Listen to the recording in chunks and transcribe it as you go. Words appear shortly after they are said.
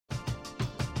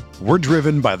We're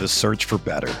driven by the search for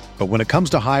better. But when it comes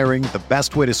to hiring, the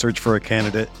best way to search for a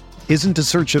candidate isn't to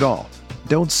search at all.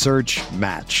 Don't search,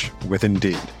 match with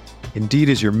Indeed. Indeed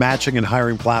is your matching and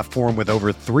hiring platform with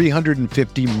over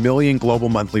 350 million global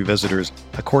monthly visitors,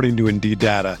 according to Indeed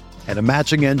data, and a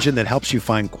matching engine that helps you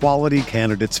find quality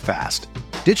candidates fast.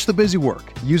 Ditch the busy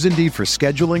work. Use Indeed for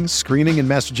scheduling, screening, and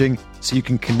messaging so you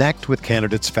can connect with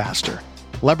candidates faster.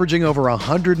 Leveraging over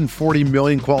 140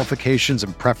 million qualifications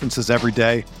and preferences every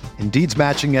day, Indeed's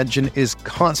matching engine is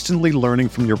constantly learning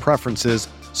from your preferences,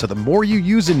 so the more you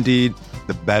use Indeed,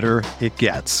 the better it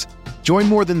gets. Join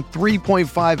more than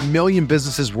 3.5 million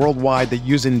businesses worldwide that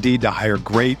use Indeed to hire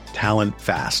great talent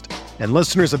fast. And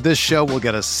listeners of this show will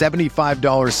get a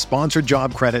 $75 sponsored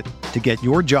job credit to get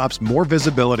your jobs more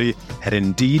visibility at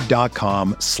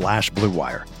Indeed.com/Blue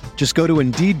Wire. Just go to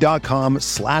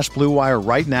Indeed.com/Blue Wire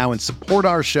right now and support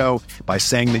our show by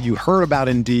saying that you heard about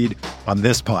Indeed on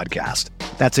this podcast.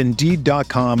 That's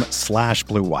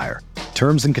Indeed.com/Blue Wire.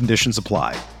 Terms and conditions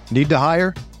apply. Need to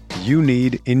hire? You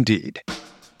need Indeed.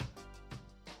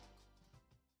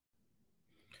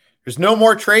 There's no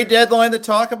more trade deadline to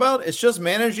talk about. It's just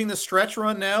managing the stretch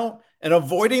run now and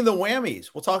avoiding the whammies.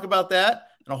 We'll talk about that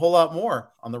and a whole lot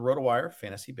more on the RotoWire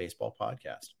Fantasy Baseball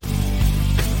Podcast.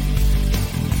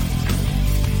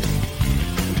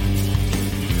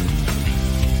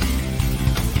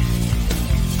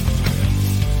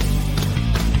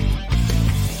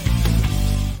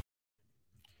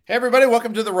 Hey, everybody.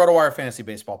 Welcome to the RotoWire Fantasy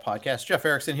Baseball Podcast. Jeff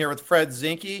Erickson here with Fred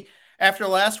Zinke. After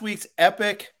last week's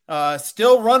epic,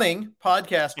 still running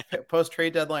podcast,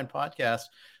 post-trade deadline podcast,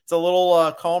 it's a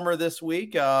little calmer this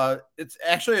week. It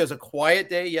was a quiet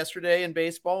day yesterday in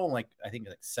baseball, I think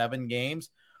 7 games.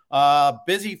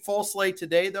 Busy full slate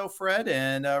today, though, Fred,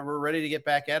 and we're ready to get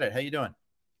back at it. How you doing?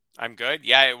 I'm good.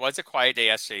 Yeah, it was a quiet day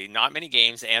yesterday. Not many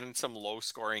games and some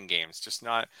low-scoring games.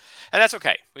 And that's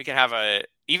okay. We can have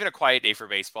even a quiet day for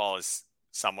baseball is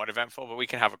somewhat eventful, but we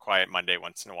can have a quiet Monday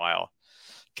once in a while.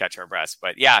 Catch our breaths.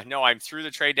 But yeah, no, I'm through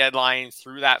the trade deadline,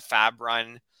 through that fab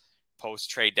run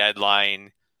post-trade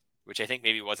deadline, which I think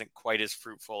maybe wasn't quite as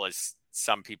fruitful as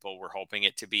some people were hoping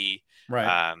it to be.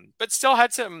 Right. But still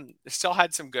had some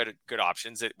good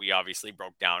options that we obviously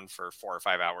broke down for 4 or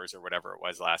 5 hours or whatever it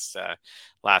was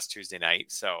last Tuesday night.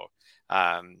 So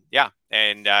now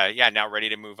ready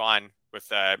to move on with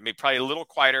maybe probably a little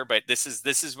quieter, but this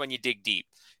is when you dig deep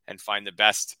and find the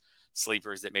best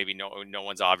sleepers that maybe no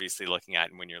one's obviously looking at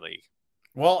and win your league.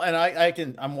 Well, and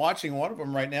I'm watching one of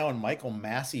them right now, and Michael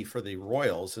Massey for the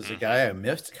Royals is a guy I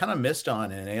missed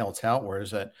on in AL Tout,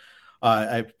 whereas that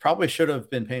I probably should have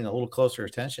been paying a little closer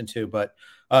attention to, but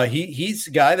he's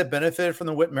a guy that benefited from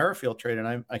the Whit Merrifield trade,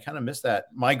 and I kind of missed that.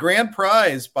 My grand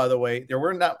prize, by the way, there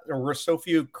were so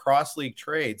few cross league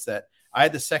trades that I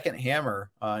had the second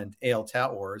hammer in AL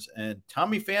Tout Wars, and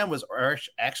Tommy Pham was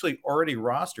actually already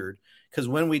rostered because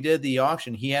when we did the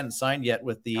auction, he hadn't signed yet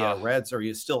with the Reds, or he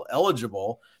was still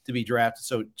eligible to be drafted.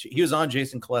 So he was on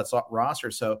Jason Collette's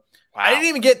roster. So I didn't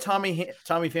even get Tommy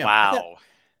Pham. Wow.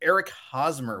 Eric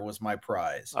Hosmer was my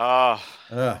prize. Oh,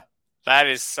 that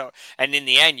is so. And in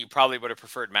the end, you probably would have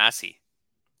preferred Massey.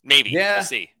 Maybe. Yeah, we'll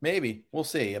see. Maybe. We'll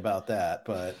see about that.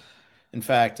 But in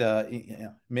fact,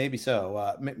 maybe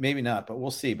so. Maybe not, but we'll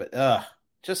see. But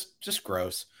just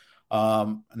gross.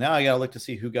 Now I got to look to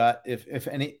see who got, if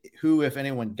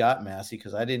anyone got Massey,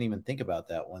 because I didn't even think about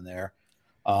that one there.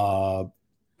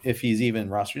 If he's even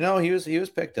rostered. No, he was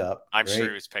picked up. I'm sure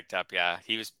he was picked up. Yeah,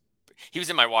 he was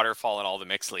in my waterfall in all the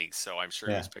mixed leagues, so I'm sure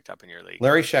he was picked up in your league.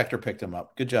 Larry Schechter picked him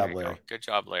up. Good job, Larry. Good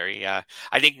job, Larry. Yeah,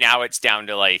 I think now it's down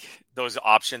to those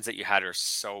options that you had are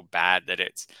so bad that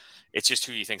it's just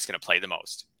who you think is going to play the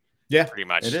most. Yeah, pretty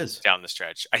much. It is down the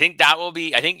stretch. I think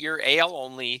your AL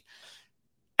only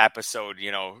episode,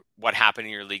 what happened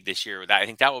in your league this year, I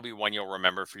think that will be one you'll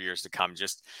remember for years to come.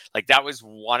 Just that was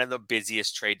one of the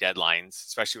busiest trade deadlines,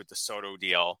 especially with the Soto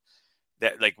deal,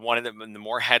 that one of the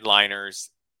more headliners,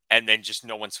 and then just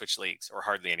no one switched leagues, or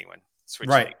hardly anyone switched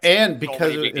leagues. And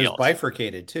because it was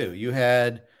bifurcated too, you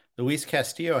had Luis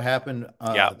Castillo happen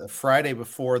the Friday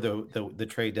before the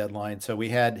trade deadline. So we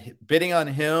had bidding on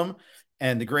him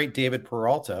and the great David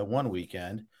Peralta one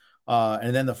weekend.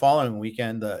 And then the following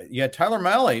weekend, you had Tyler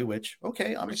Mahle,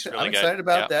 I'm excited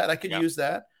about that. I could use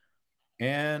that.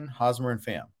 And Hosmer and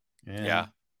Pham.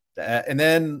 And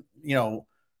then,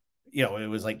 it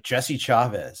was like Jesse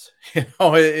Chavez.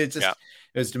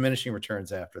 It was diminishing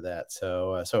returns after that.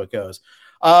 So it goes.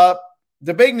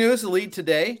 The big news, the lead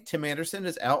today, Tim Anderson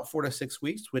is out 4 to 6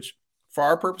 weeks, which for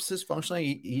our purposes,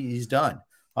 functionally, he's done.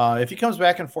 If he comes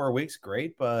back in 4 weeks,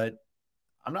 great, but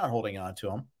I'm not holding on to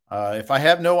him. If I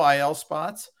have no IL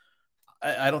spots,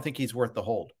 I don't think he's worth the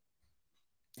hold.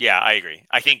 Yeah, I agree.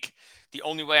 I think the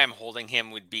only way I'm holding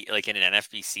him would be like in an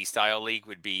NFBC style league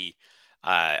would be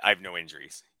I have no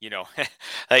injuries. Like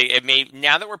it may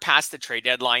now that we're past the trade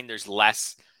deadline, there's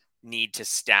less need to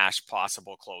stash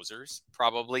possible closers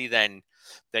probably than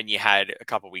you had a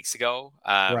couple weeks ago.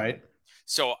 Right.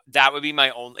 So that would be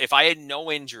my own. If I had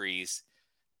no injuries,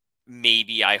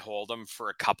 maybe I hold them for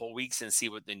a couple weeks and see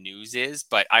what the news is.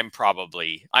 But I'm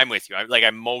with you.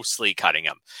 I'm mostly cutting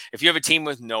them. If you have a team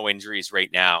with no injuries right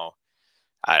now,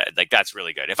 like that's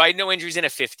really good. If I had no injuries in a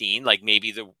 15, like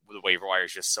maybe the waiver wire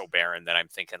is just so barren that I'm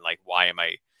thinking like, why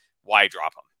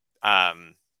drop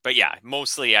him? But yeah,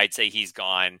 mostly I'd say he's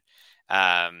gone.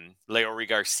 Leury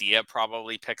Garcia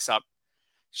probably picks up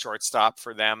shortstop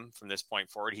for them from this point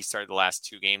forward. He started the last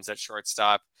 2 games at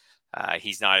shortstop.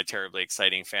 He's not a terribly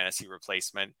exciting fantasy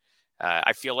replacement.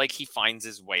 I feel like he finds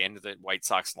his way into the White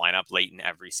Sox lineup late in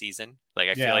every season. Like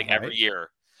I feel like every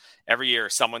year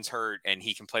someone's hurt and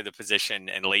he can play the position,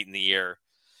 and late in the year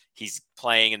he's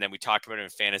playing. And then we talk about him in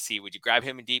fantasy. Would you grab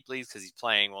him in deep leagues because he's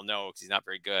playing? Well, no, because he's not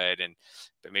very good.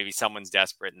 But maybe someone's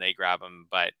desperate and they grab him.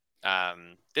 But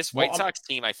this White Sox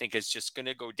team, I think, is just going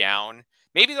to go down.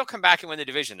 Maybe they'll come back and win the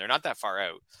division. They're not that far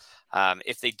out.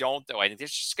 If they don't, though, I think they're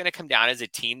just going to come down as a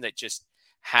team that just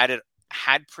had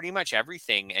pretty much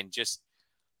everything and just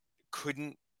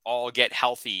couldn't all get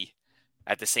healthy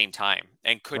at the same time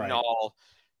and couldn't all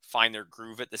find their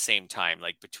groove at the same time.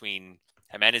 Like between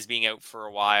Jimenez being out for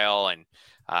a while and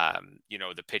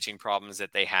the pitching problems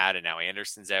that they had, and now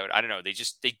Anderson's out. I don't know. They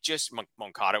just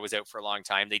Moncada was out for a long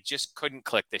time. They just couldn't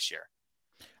click this year.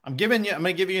 I'm going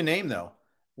to give you a name though.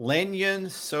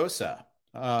 Lenyn Sosa.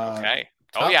 Okay.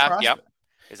 Oh yeah. Prospect.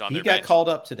 Yep. He got called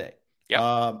up today.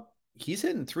 Yeah. He's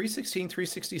hitting 316,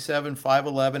 367,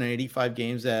 511, and 85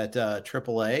 games at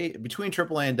AAA, between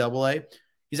AAA and AA.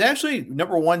 He's actually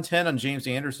number 110 on James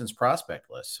Anderson's prospect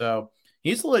list. So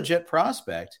he's a legit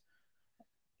prospect.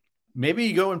 Maybe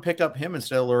you go and pick up him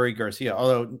instead of Leury Garcia.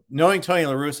 Although knowing Tony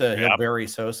La Russa, he'll bury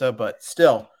Sosa, but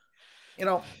still,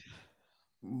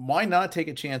 why not take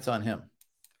a chance on him?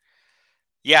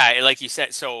 Yeah, like you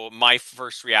said. So my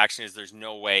first reaction is there's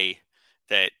no way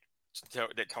that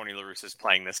Tony La Russa is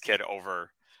playing this kid over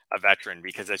a veteran,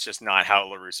 because that's just not how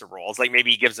La Russa rolls. Like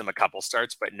maybe he gives him a couple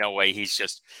starts, but no way he's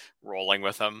just rolling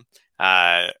with him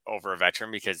over a veteran,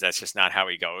 because that's just not how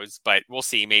he goes. But we'll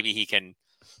see. Maybe he'll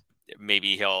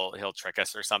trick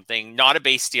us or something. Not a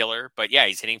base stealer, but yeah,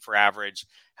 he's hitting for average,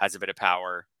 has a bit of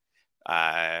power.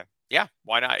 Yeah,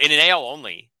 why not? In an AL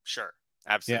only, sure,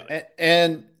 absolutely. Yeah,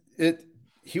 and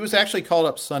he was actually called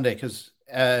up Sunday because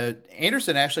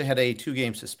Anderson actually had a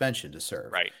 2-game suspension to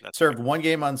serve. Right. Served 1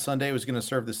 game on Sunday, was going to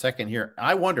serve the second here.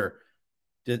 I wonder,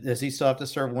 does he still have to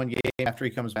serve 1 game after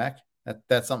he comes back?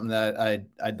 That's something that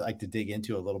I'd like to dig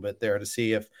into a little bit there to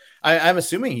see if I'm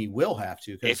assuming he will have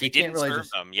to. If he didn't serve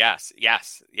them, yes.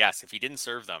 If he didn't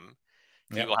serve them,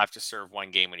 he will have to serve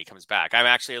 1 game when he comes back. I'm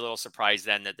actually a little surprised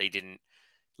then that they didn't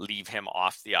leave him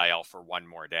off the IL for 1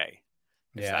 more day.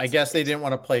 Yeah, I guess they didn't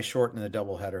want to play short in the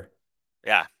doubleheader.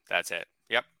 Yeah, that's it.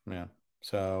 Yep. Yeah.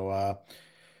 So,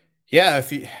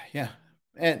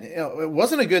 and it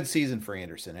wasn't a good season for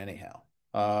Anderson anyhow.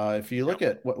 If you look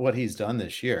at what he's done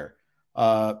this year,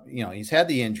 he's had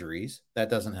the injuries that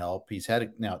doesn't help. He's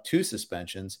had now 2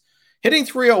 suspensions, hitting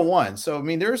 301. So, I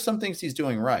mean, there are some things he's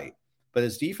doing right, but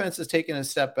his defense has taken a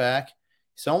step back.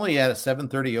 He's only at a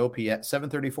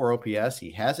 734 OPS.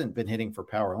 He hasn't been hitting for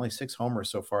power, only 6 homers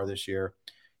so far this year.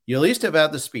 You at least have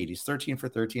had the speed. He's 13 for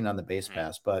 13 on the base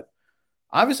pass, but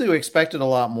obviously we expected a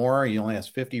lot more. He only has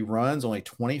 50 runs, only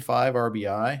 25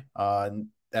 RBI. And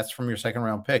that's from your second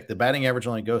round pick. The batting average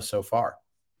only goes so far.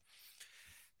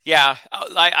 Yeah,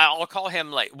 I'll call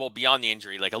him beyond the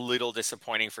injury, like a little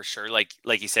disappointing for sure. Like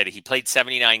you said, he played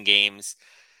 79 games.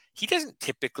 He doesn't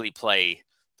typically play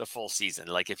the full season.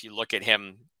 Like if you look at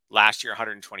him last year,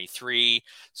 123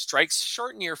 strikes,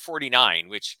 short in year 49,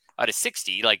 which out of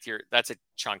 60, that's a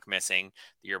chunk missing.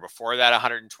 The year before that,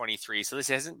 123. So this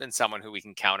hasn't been someone who we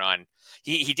can count on.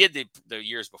 He did the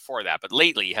years before that, but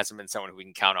lately he hasn't been someone who we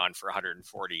can count on for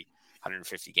 140,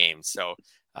 150 games. So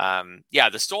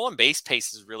the stolen base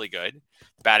pace is really good.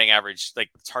 Batting average,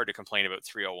 it's hard to complain about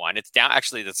 301. It's down.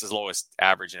 Actually, that's his lowest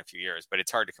average in a few years, but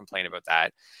it's hard to complain about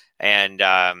that. And,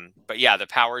 but yeah, the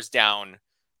power's down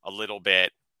a little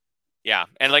bit. Yeah.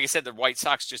 And like I said, the White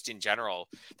Sox just in general,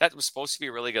 that was supposed to be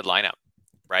a really good lineup,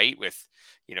 right? With,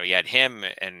 you had him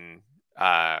and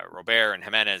Robert and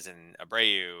Jimenez and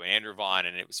Abreu and Andrew Vaughn,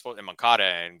 and it was supposed to Moncada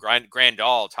and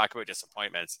Grandal. Talk about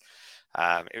disappointments.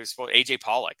 It was supposed AJ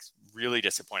Pollock, really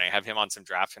disappointing. I have him on some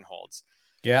draft and holds.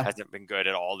 Yeah. Hasn't been good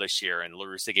at all this year. And La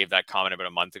Russa gave that comment about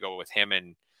a month ago with him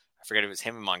and I forget if it was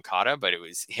him and Moncada, but it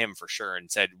was him for sure, and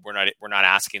said we're not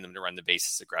asking them to run the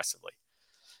bases aggressively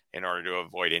in order to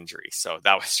avoid injury. So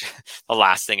that was the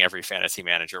last thing every fantasy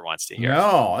manager wants to hear.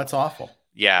 No, that's awful.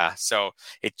 Yeah. So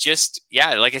it just,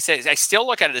 like I said, I still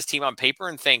look at this team on paper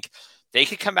and think they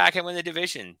could come back and win the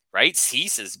division, right?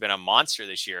 Cease has been a monster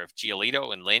this year. If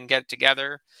Giolito and Lynn get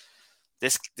together,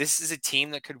 this is a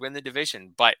team that could win the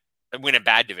division, but win a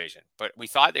bad division. But we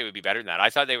thought they would be better than that. I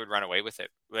thought they would run away with it,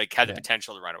 like had the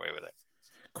potential to run away with it.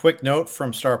 Quick note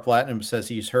from Star Platinum says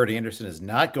he's heard Anderson is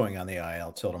not going on the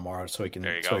IL till tomorrow, so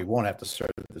he won't have to start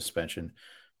the suspension.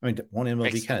 I mean, won't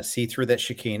MLB kind of see through that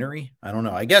chicanery? I don't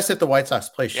know. I guess if the White Sox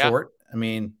play short, I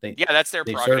mean, that's their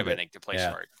prerogative, I think, to play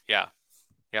short. Yeah.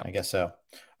 I guess so.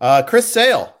 Chris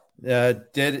Sale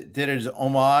did his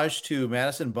homage to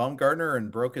Madison Bumgarner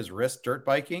and broke his wrist dirt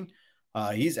biking.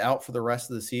 He's out for the rest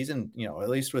of the season. At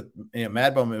least with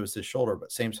Mad Bum, it was his shoulder,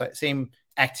 but same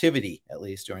activity at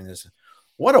least during this.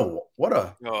 What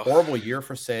a horrible year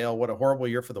for Sale. What a horrible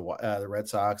year for the Red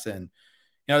Sox. And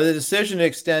the decision to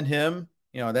extend him,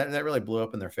 that really blew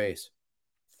up in their face.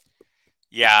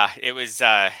 Yeah, it was.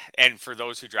 And for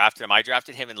those who drafted him, I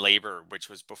drafted him in labor, which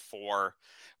was before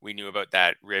we knew about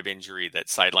that rib injury that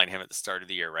sidelined him at the start of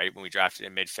the year, right? When we drafted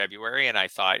him mid-February, and I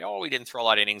thought, we didn't throw a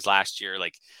lot of innings last year.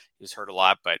 Like, he was hurt a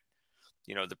lot, but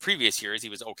the previous years he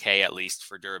was okay, at least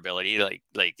for durability. Like,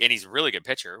 and he's a really good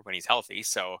pitcher when he's healthy.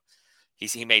 So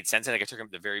he made sense. I think I took him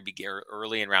at the very beginning,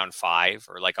 early in round 5,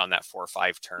 or like on that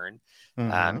 4-5 turn.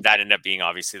 That ended up being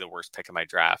obviously the worst pick of my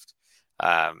draft.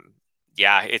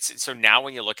 So now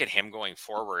when you look at him going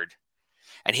forward,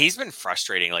 and he's been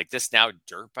frustrating, like this now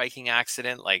dirt biking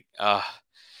accident, I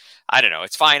don't know.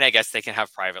 It's fine. I guess they can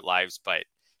have private lives, but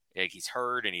he's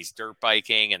hurt and he's dirt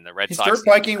biking, and the Red Sox. He's dirt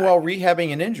biking while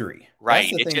rehabbing an injury.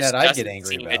 Right. That's the thing that I get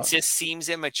angry about. It just seems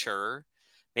immature,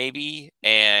 maybe.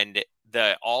 And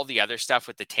all the other stuff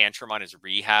with the tantrum on his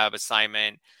rehab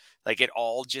assignment, like it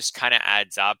all just kind of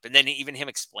adds up. And then even him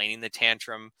explaining the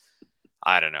tantrum,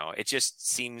 I don't know. It just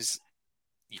seems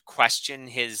you question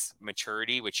his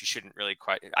maturity, which you shouldn't really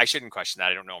I shouldn't question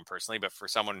that. I don't know him personally, but for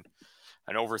someone,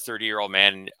 an over 30-year-old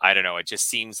man, I don't know. It just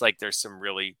seems like there's some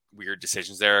really weird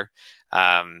decisions there.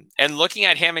 And looking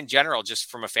at him in general,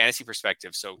 just from a fantasy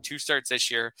perspective. So 2 starts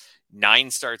this year, 9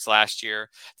 starts last year.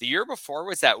 The year before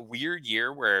was that weird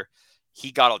year where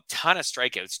he got a ton of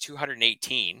strikeouts,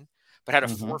 218, but had a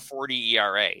 4.40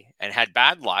 ERA and had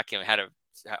bad luck and had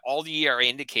all the ERA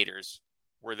indicators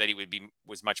were that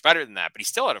was much better than that, but he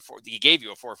still had he gave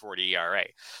you a 4.40 ERA.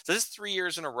 So this is 3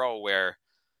 years in a row where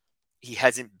he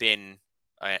hasn't been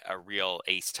a real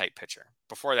ace type pitcher.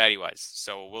 Before that he was.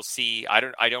 So we'll see. I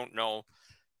don't know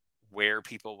where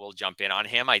people will jump in on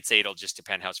him. I'd say it'll just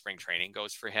depend how spring training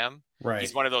goes for him. Right.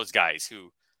 He's one of those guys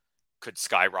who could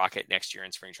skyrocket next year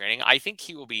in spring training. I think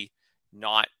he will be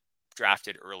not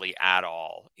drafted early at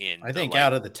all I think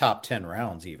out of the top 10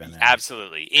 rounds even.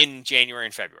 Absolutely. In January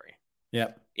and February.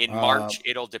 Yep. In March,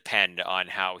 it'll depend on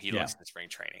how he looks in spring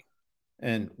training.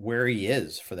 And where he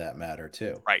is, for that matter,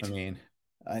 too. Right. I mean,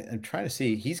 I'm trying to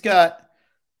see. He's got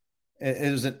 –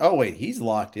 he's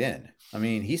locked in. I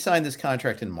mean, he signed this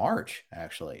contract in March,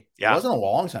 actually. Yeah. It wasn't a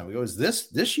long time ago. It was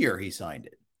this year he signed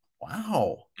it.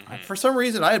 Wow. For some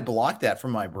reason, I had blocked that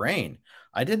from my brain.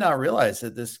 I did not realize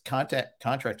that this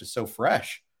contract is so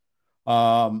fresh.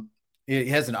 It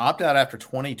has an opt-out after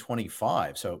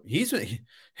 2025. So he's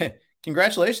 –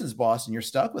 congratulations, Boston. You're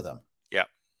stuck with him. Yeah.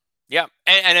 Yeah.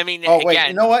 And I mean, wait,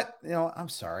 you know what? I'm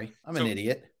sorry. I'm an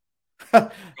idiot.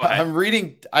 I'm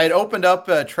reading. I had opened up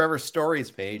Trevor Story's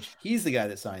page. He's the guy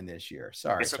that signed this year.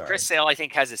 Sorry. So Chris Sale, I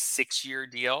think, has a 6-year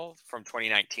deal from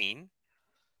 2019.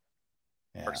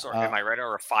 Yeah. Am I right?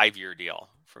 Or a 5-year deal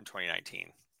from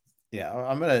 2019? Yeah,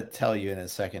 I'm going to tell you in a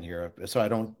second here, so I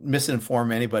don't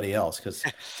misinform anybody else, because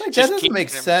that doesn't make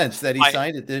sense that he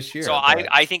signed it this year. So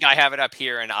I think I have it up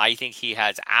here, and I think he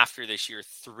has, after this year,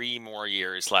 3 more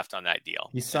years left on that deal.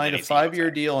 He signed a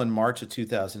 5-year deal in March of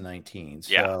 2019.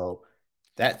 So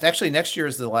that's actually next year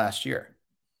is the last year.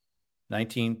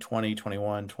 19, 20,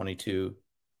 21, 22,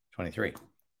 23.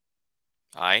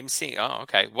 I'm seeing. Oh,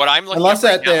 okay. What I'm looking unless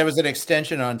at there was an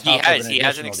extension on top. He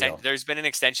has an extension. There's been an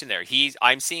extension there.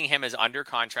 I'm seeing him as under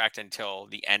contract until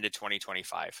the end of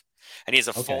 2025, and he has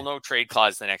a full no trade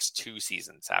clause the next 2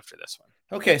 seasons after this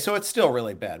one. Okay, so it's still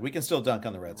really bad. We can still dunk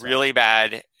on the Red Sox. Really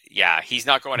bad. Yeah, he's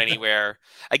not going anywhere.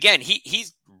 Again,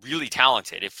 he's really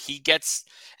talented. If he gets,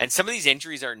 and some of these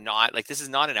injuries are not like, this is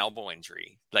not an elbow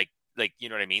injury. Like you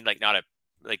know what I mean? Like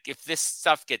if this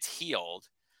stuff gets healed,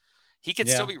 he could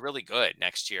still be really good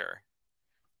next year.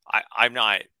 I'm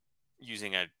not,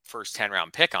 using a first 10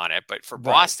 round pick on it, but for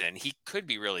Boston, he could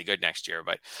be really good next year.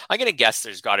 But I'm going to guess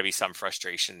there's got to be some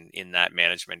frustration in that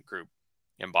management group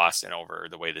in Boston over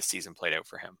the way the season played out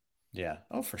for him. Yeah.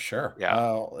 Oh, for sure.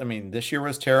 Yeah. I mean, this year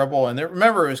was terrible. And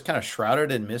remember, it was kind of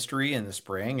shrouded in mystery in the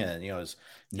spring and, his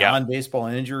non-baseball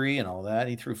injury and all that.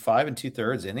 He threw 5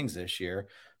 2/3 innings this year,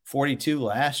 42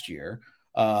 last year.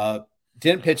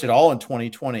 Didn't pitch at all in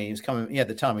 2020. He had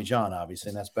the Tommy John, obviously,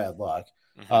 and that's bad luck.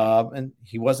 Mm-hmm. And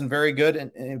he wasn't very good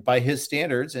and by his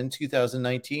standards in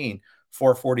 2019,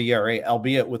 4.40 ERA,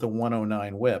 albeit with a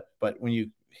 109 whip. But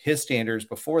his standards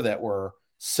before that were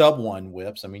sub 1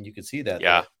 whips. I mean, you could see that.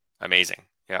 Yeah. Amazing.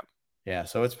 Yeah. Yeah.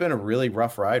 So it's been a really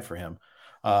rough ride for him.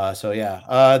 And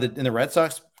the Red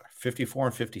Sox 54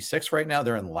 and 56 right now.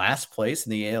 They're in last place in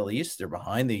the AL East. They're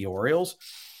behind the Orioles.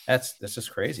 That's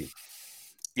just crazy.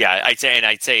 Yeah, I'd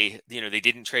say, they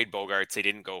didn't trade Bogaerts. They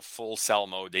didn't go full sell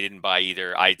mode. They didn't buy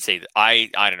either. I'd say that I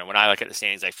don't know. When I look at the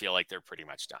standings, I feel like they're pretty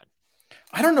much done.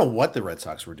 I don't know what the Red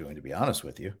Sox were doing, to be honest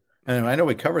with you. And I know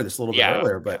we covered this a little bit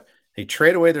earlier, but they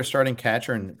trade away their starting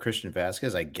catcher and Christian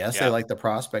Vasquez. I guess they like the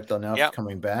prospect enough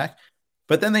coming back.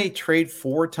 But then they trade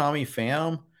for Tommy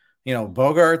Pham.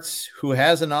 Bogaerts, who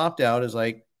has an opt-out, is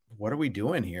like, what are we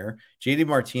doing here? JD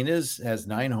Martinez has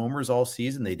 9 homers all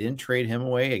season. They didn't trade him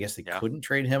away. I guess they couldn't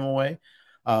trade him away.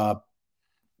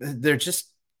 They're just,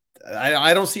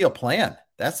 I don't see a plan.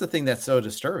 That's the thing that's so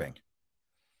disturbing.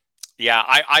 Yeah.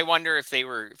 I wonder if they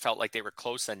felt like they were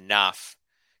close enough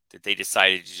that they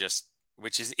decided to just,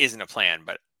 which isn't a plan,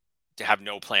 but to have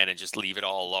no plan and just leave it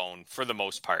all alone for the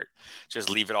most part. Just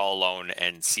leave it all alone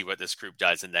and see what this group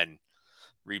does and then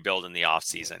rebuild in the off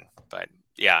season. But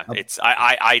yeah,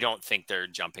 I don't think they're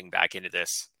jumping back into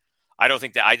this. I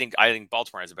think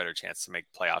Baltimore has a better chance to make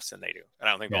playoffs than they do. And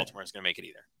I don't think Baltimore is going to make it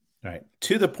either. All right.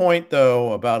 To the point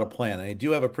though, about a plan, they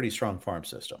do have a pretty strong farm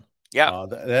system. Yeah.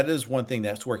 That is one thing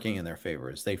that's working in their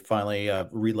favor is they finally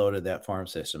reloaded that farm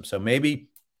system. So maybe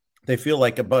they feel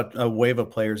like about a wave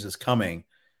of players is coming.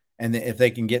 And if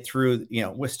they can get through,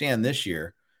 withstand this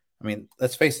year, I mean,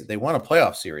 let's face it, they won a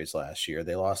playoff series last year.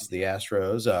 They lost to the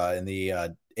Astros in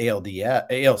the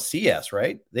ALCS,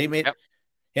 right? They made,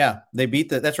 they beat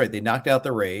that's right. They knocked out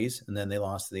the Rays and then they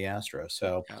lost to the Astros.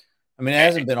 So, I mean, it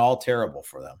hasn't been all terrible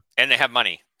for them. And they have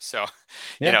money. So,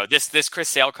 this Chris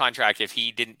Sale contract, if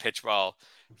he didn't pitch well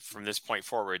from this point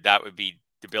forward, that would be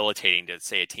debilitating to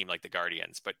say a team like the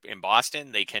Guardians. But in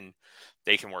Boston, they can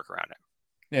work around it.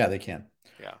 Yeah, they can.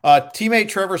 Yeah. Teammate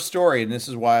Trevor Story, and this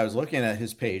is why I was looking at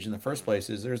his page in the first place,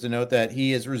 is there's a note that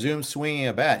he has resumed swinging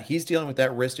a bat. He's dealing with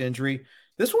that wrist injury.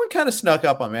 This one kind of snuck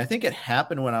up on me. I think it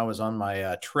happened when I was on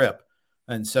my trip,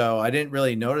 and so I didn't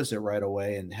really notice it right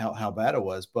away and how bad it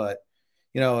was. But,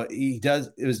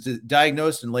 it was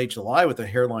diagnosed in late July with a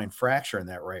hairline fracture in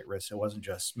that right wrist. It wasn't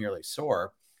just merely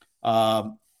sore.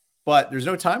 But there's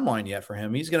no timeline yet for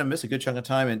him. He's going to miss a good chunk of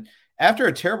time. And after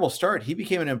a terrible start, he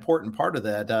became an important part of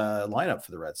that lineup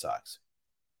for the Red Sox.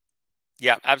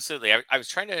 Yeah, absolutely. I was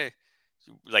trying to,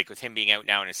 with him being out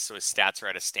now and his stats are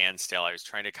at a standstill, I was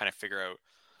trying to kind of figure out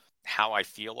how I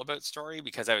feel about Story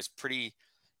because I was pretty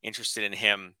interested in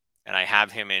him and I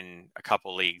have him in a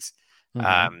couple leagues.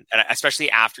 Mm-hmm. And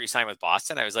especially after he signed with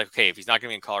Boston, I was like, okay, if he's not going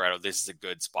to be in Colorado, this is a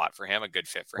good spot for him, a good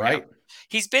fit for him.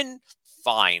 He's been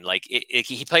fine.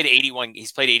 He played 81.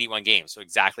 He's played 81 games, so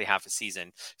exactly half a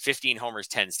season. 15 homers,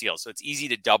 10 steals. So it's easy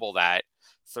to double that.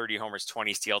 30 homers,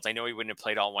 20 steals. I know he wouldn't have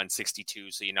played all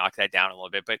 162, so you knock that down a little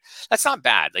bit, but that's not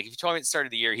bad. If you told me at the start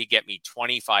of the year he'd get me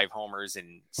 25 homers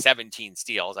and 17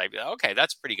 steals, I'd be like, okay,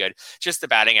 that's pretty good. Just the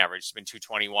batting average has been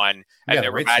 221, and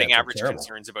there were batting average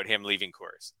concerns about him leaving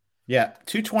Coors. Yeah,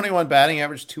 221 batting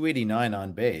average, 289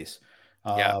 on base.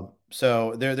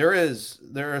 So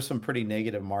there are some pretty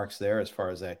negative marks there as far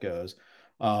as that goes.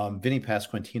 Vinny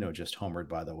Pasquantino just homered,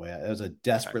 by the way. It was a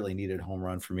desperately needed home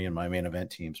run for me in my main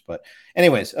event teams. But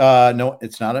anyways, no,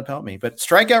 it's not about me. But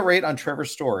strikeout rate on Trevor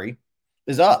Story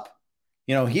is up.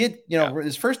 He had,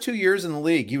 his first 2 years in the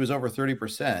league, he was over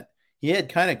 30%. He had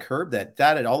kind of curbed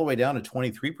that all the way down to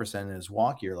 23% in his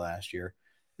walk year last year.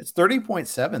 It's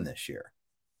 30.7 this year.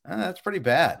 That's pretty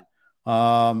bad.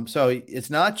 So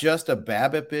it's not just a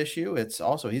BABIP issue. It's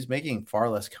also, he's making far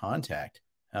less contact.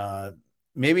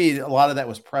 Maybe a lot of that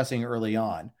was pressing early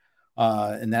on.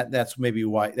 And that's maybe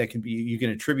why that can be, you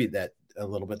can attribute that a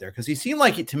little bit there. Cause he seemed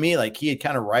like he had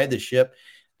kind of ride the ship.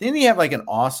 Didn't he have an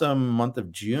awesome month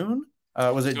of June?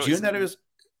 Was it June that it was?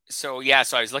 So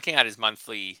I was looking at his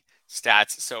monthly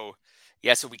stats. So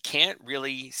we can't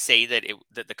really say that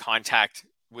the contact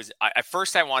was, at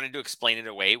first I wanted to explain it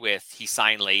away with he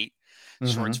signed late,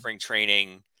 short spring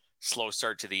training, slow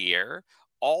start to the year.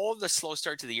 All of the slow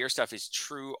start to the year stuff is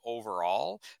true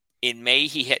overall. In May,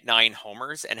 he hit 9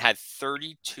 homers and had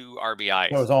 32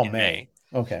 RBIs. That was all May.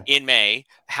 Okay. In May.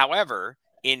 However,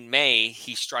 in May,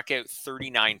 he struck out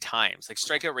 39 times. Like,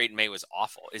 strikeout rate in May was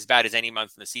awful, as bad as any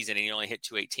month in the season, and he only hit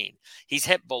 218. He's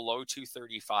hit below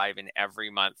 235 in every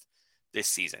month this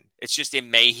season. It's just in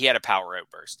May, he had a power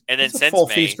outburst. And then He's a since full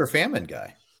May, feast or famine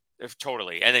guy.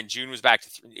 Totally. And then June was back to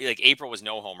like April was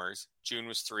no homers. June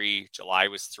was 3. July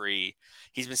was 3.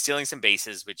 He's been stealing some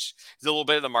bases, which is a little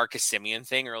bit of the Marcus Semien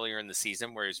thing earlier in the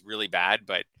season where he's really bad,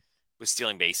 but was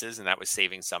stealing bases, and that was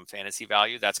saving some fantasy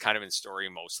value. That's kind of in Story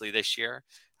mostly this year.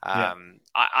 I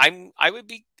would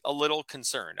be a little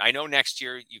concerned. I know next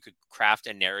year you could craft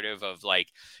a narrative of like,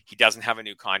 he doesn't have a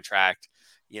new contract.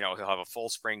 You know, he'll have a full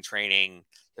spring training.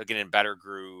 He'll get in a better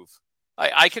groove.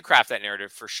 I could craft that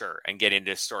narrative for sure and get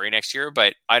into Story next year.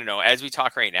 But I don't know. As we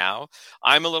talk right now,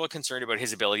 I'm a little concerned about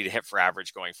his ability to hit for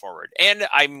average going forward. And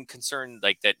I'm concerned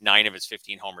like that 9 of his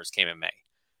 15 homers came in May.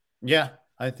 Yeah,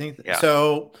 I think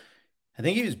so. I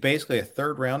think he was basically a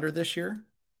 3rd rounder this year.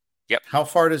 Yep. How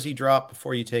far does he drop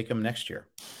before you take him next year?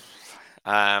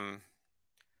 I'm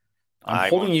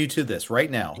holding you to this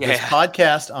right now. Yeah. This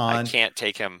podcast on. I can't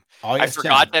take him. August I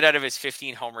forgot 10th. that out of his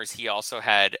 15 homers, he also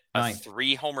had a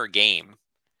 3-homer game.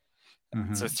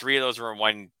 Mm-hmm. So 3 of those were in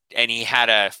one, and he had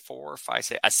a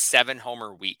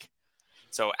 7-homer week.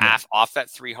 So off that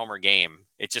 3-homer game,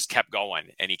 it just kept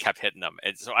going, and he kept hitting them.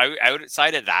 And so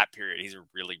outside of that period, he's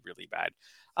really, really bad.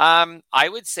 I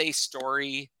would say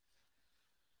Story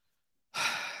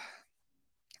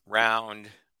round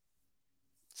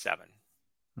 7.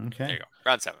 Okay. There you go.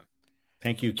 Round 7.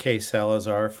 Thank you, Kay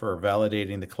Salazar, for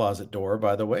validating the closet door,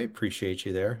 by the way. Appreciate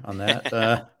you there on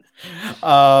that.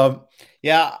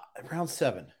 Yeah, round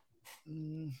 7.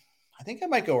 I think I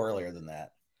might go earlier than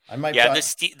that. I might. Yeah,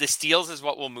 the steals is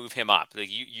what will move him up. Like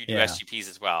you do SGPs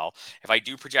as well. If I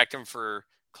do project him for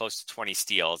close to 20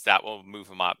 steals, that will move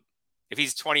him up. If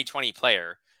he's a 2020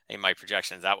 player in my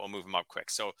projections, that will move him up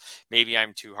quick. So maybe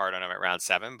I'm too hard on him at round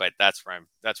 7, but that's where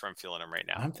I'm feeling him right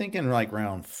now. I'm thinking like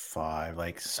round 5,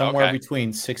 like somewhere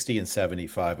between 60 and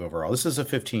 75 overall. This is a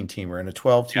 15 teamer and a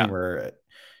 12 teamer.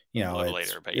 You know,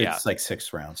 it's like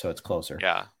 6th round, so it's closer.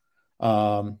 Yeah.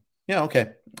 Okay.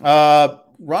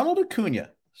 Ronald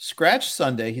Acuna, scratch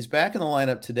Sunday. He's back in the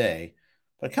lineup today,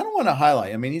 but I kind of want to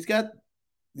highlight. I mean, he's got.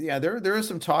 Yeah, there was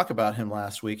some talk about him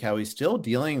last week, how he's still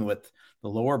dealing with the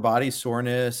lower body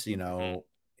soreness. You know,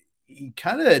 he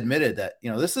kind of admitted that, you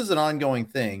know, this is an ongoing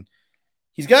thing.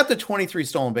 He's got the 23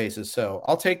 stolen bases, so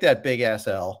I'll take that big ass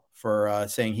L for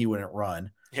saying he wouldn't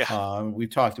run. Yeah. We've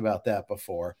talked about that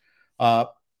before.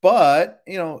 But,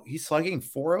 you know, he's slugging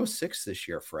 406 this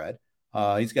year, Fred.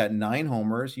 He's got 9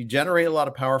 homers. You generate a lot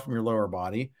of power from your lower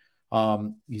body.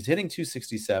 He's hitting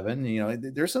 267. You know,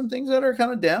 there's some things that are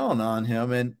kind of down on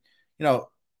him, and you know,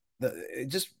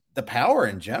 the power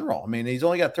in general. I mean, he's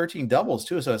only got 13 doubles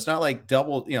too, so it's not like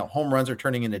home runs are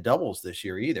turning into doubles this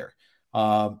year either.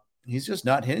 He's just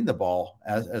not hitting the ball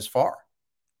as far.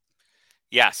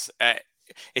 Yes,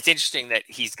 it's interesting that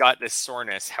he's got this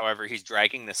soreness. However, he's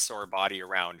dragging this sore body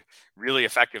around really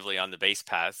effectively on the base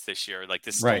paths this year. Like,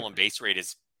 this stolen base rate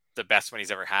is the best one he's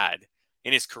ever had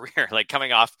in his career, like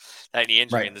coming off that knee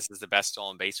injury, and this is the best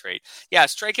stolen base rate. Yeah,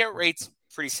 strikeout rate's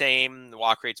pretty same. The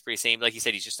walk rate's pretty same. Like you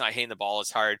said, he's just not hitting the ball as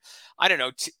hard. I don't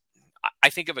know. I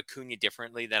think of Acuna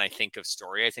differently than I think of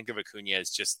Story. I think of Acuna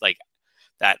as just like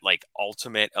that, like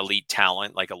ultimate elite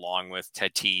talent, like along with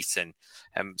Tatis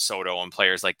and Soto and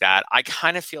players like that. I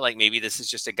kind of feel like maybe this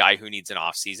is just a guy who needs an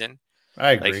off season.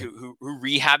 I agree. Like who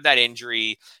rehabbed that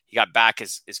injury. He got back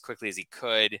as quickly as he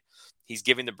could. He's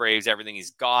giving the Braves everything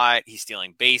he's got. He's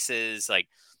stealing bases. Like,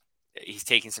 he's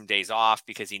taking some days off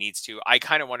because he needs to. I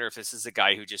kind of wonder if this is a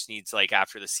guy who just needs, like,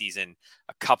 after the season,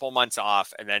 a couple months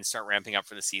off and then start ramping up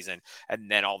for the season, and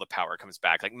then all the power comes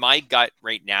back. Like, my gut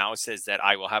right now says that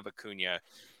I will have Acuna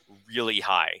really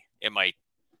high in my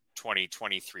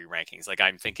 2023 rankings. Like,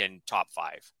 I'm thinking top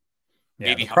 5,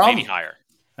 maybe higher.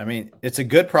 I mean, it's a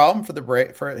good problem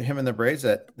for him and the Braves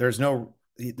that there's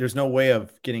no way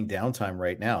of getting downtime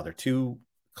right now. They're too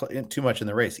much in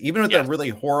the race, even with a really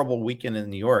horrible weekend in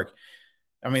New York.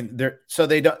 I mean,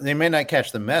 they may not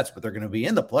catch the Mets, but they're going to be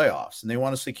in the playoffs, and they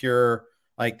want to secure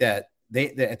like that.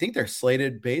 I think they're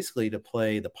slated basically to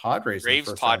play the Padres.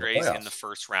 Padres in the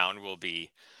first round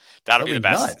that'll be the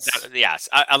best. Yes,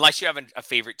 unless you have a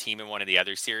favorite team in one of the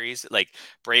other series, like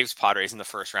Braves Padres in the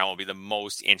first round will be the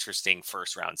most interesting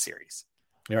first round series.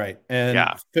 You're right.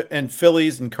 And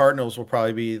Phillies and Cardinals will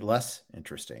probably be less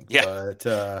interesting. Yeah.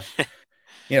 But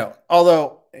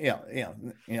Although,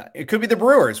 it could be the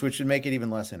Brewers, which would make it even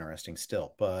less interesting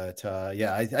still. But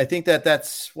I think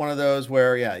that's one of those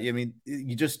where,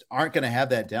 you just aren't going to have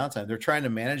that downtime. They're trying to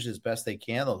manage as best they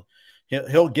can.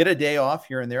 He'll get a day off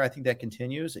here and there. I think that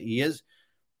continues. He is,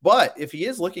 but if he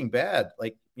is looking bad,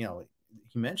 like,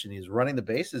 he mentioned he's running the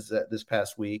bases this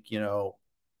past week,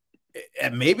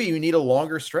 and maybe you need a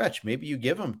longer stretch. Maybe you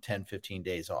give him 10, 15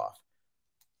 days off.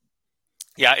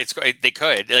 Yeah, they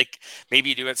could, like, maybe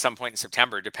you do at some point in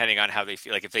September, depending on how they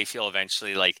feel. Like if they feel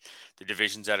eventually like the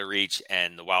division's out of reach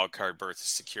and the wild card berth is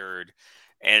secured,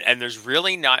 and there's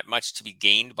really not much to be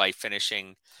gained by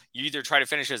finishing. You either try to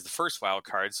finish as the first wild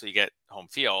card so you get home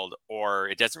field, or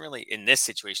it doesn't really, in this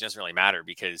situation, doesn't really matter,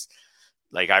 because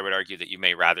like I would argue that you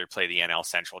may rather play the NL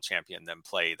Central champion than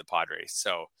play the Padres.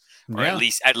 So, or at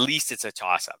least it's a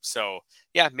toss up. So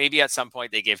yeah, maybe at some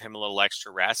point they give him a little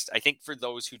extra rest. I think for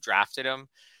those who drafted him,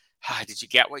 did you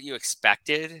get what you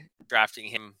expected drafting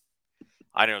him?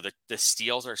 I don't know. The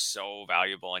steals are so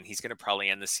valuable, and he's going to probably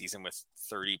end the season with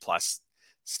 30 plus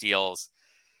steals.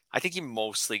 I think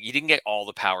you didn't get all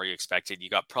the power you expected. You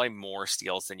got probably more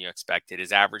steals than you expected.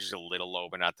 His average is a little low,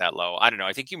 but not that low. I don't know.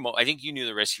 I think you knew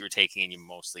the risk you were taking, and you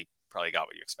mostly probably got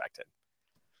what you expected.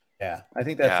 Yeah, I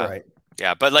think that's right.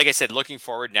 Yeah, but like I said, looking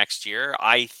forward next year,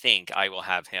 I think I will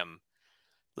have him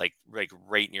like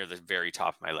right near the very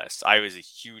top of my list. I was a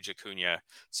huge Acuna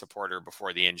supporter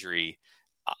before the injury.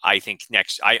 I think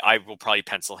I will probably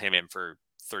pencil him in for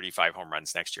 35 home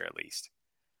runs next year at least.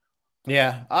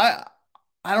 Yeah,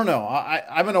 I don't know.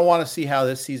 I'm going to want to see how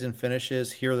this season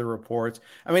finishes, hear the reports.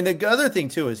 I mean, the other thing,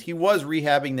 too, is he was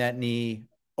rehabbing that knee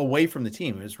away from the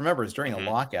team. Remember, it's during a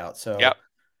lockout. So,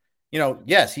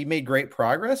 yes, he made great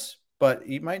progress, but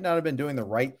he might not have been doing the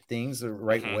right things the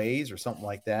right ways or something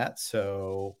like that.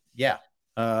 So,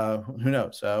 who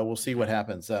knows? We'll see what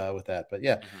happens with that. But,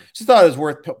 just thought it was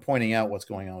worth pointing out what's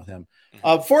going on with him.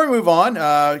 Before we move on,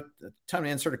 time to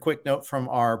insert a quick note from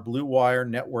our Blue Wire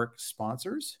Network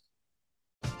sponsors.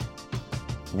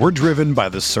 We're driven by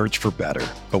the search for better.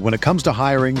 But when it comes to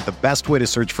hiring, the best way to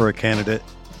search for a candidate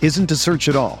isn't to search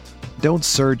at all. Don't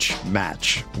search,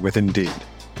 match with Indeed.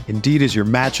 Indeed is your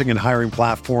matching and hiring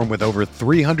platform with over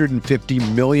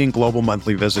 350 million global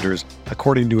monthly visitors,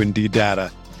 according to Indeed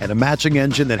data, and a matching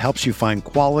engine that helps you find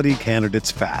quality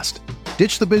candidates fast.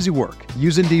 Ditch the busy work.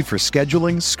 Use Indeed for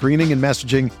scheduling, screening, and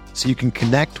messaging so you can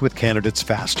connect with candidates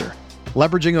faster.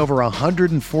 Leveraging over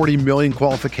 140 million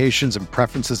qualifications and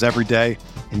preferences every day,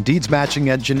 Indeed's matching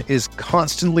engine is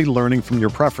constantly learning from your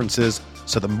preferences,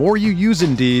 so the more you use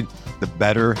Indeed, the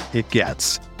better it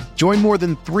gets. Join more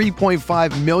than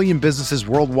 3.5 million businesses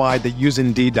worldwide that use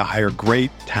Indeed to hire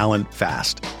great talent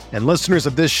fast. And listeners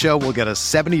of this show will get a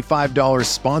 $75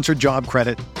 sponsored job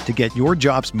credit to get your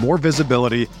jobs more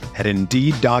visibility at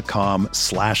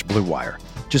Indeed.com/Blue Wire.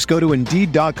 Just go to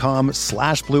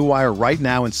Indeed.com/Blue Wire right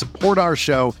now and support our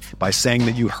show by saying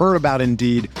that you heard about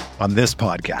Indeed on this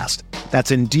podcast.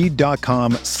 That's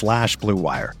Indeed.com/Blue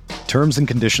Wire. Terms and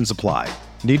conditions apply.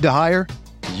 Need to hire?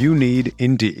 You need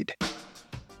Indeed.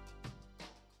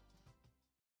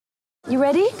 You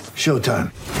ready?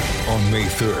 Showtime. On May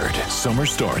 3rd, summer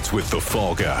starts with The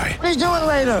Fall Guy. Let's do it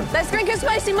later. Let's drink a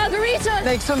spicy margarita.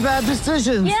 Make some bad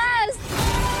decisions. Yes!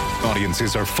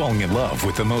 Audiences are falling in love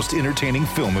with the most entertaining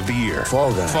film of the year.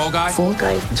 Fall Guy. Fall Guy? Fall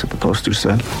Guy. That's what the poster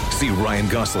said. See Ryan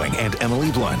Gosling and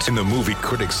Emily Blunt in the movie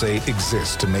critics say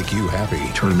exists to make you happy.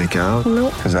 Trying to make it out?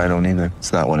 Nope. Because I don't either.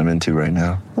 It's not what I'm into right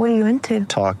now. What are you into?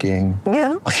 Talking.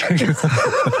 Yeah.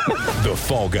 The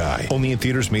Fall Guy. Only in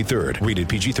theaters May 3rd. Rated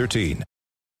PG-13.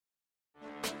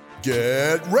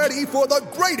 Get ready for the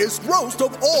greatest roast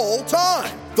of all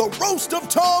time. The Roast of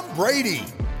Tom Brady.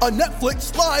 A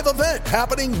Netflix live event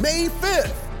happening May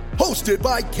 5th. Hosted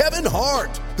by Kevin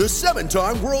Hart. The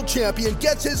 7-time world champion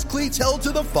gets his cleats held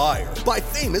to the fire by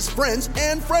famous friends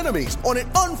and frenemies on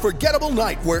an unforgettable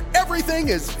night where everything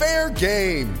is fair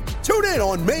game. Tune in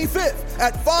on May 5th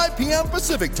at 5 p.m.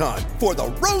 Pacific time for the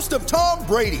Roast of Tom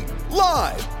Brady.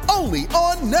 Live only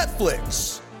on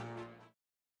Netflix.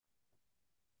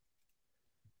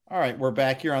 All right, we're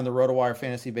back here on the RotoWire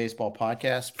Fantasy Baseball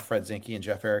Podcast. Fred Zinke and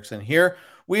Jeff Erickson here.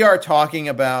 We are talking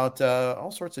about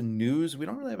all sorts of news. We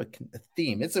don't really have a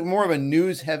theme. It's more of a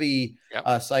news-heavy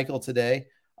cycle today.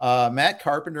 Matt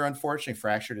Carpenter, unfortunately,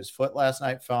 fractured his foot last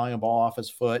night, fouling a ball off his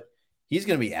foot. He's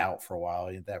going to be out for a while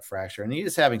with that fracture, and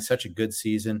he's having such a good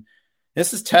season.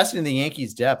 This is testing the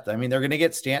Yankees' depth. I mean, they're going to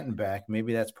get Stanton back.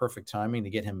 Maybe that's perfect timing to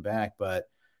get him back, but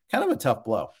kind of a tough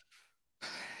blow.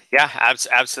 Yeah,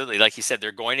 absolutely. Like you said,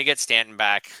 they're going to get Stanton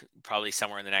back probably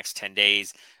somewhere in the next 10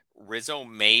 days. Rizzo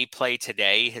may play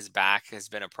today. His back has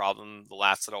been a problem the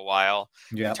last little while.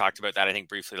 We talked about that, I think,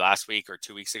 briefly last week or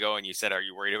 2 weeks ago. And you said, are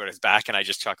you worried about his back? And I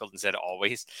just chuckled and said,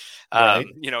 always, right.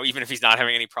 Even if he's not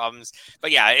having any problems.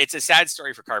 But yeah, it's a sad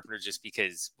story for Carpenter just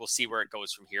because we'll see where it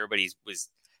goes from here. But he was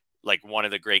like one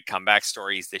of the great comeback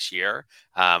stories this year.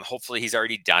 Hopefully he's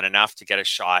already done enough to get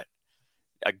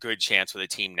a good chance with a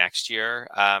team next year.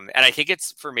 And I think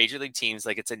it's for major league teams,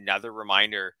 like it's another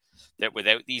reminder that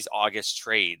without these August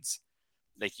trades,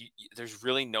 like there's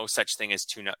really no such thing as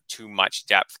too much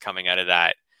depth coming out of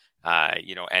that,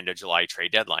 end of July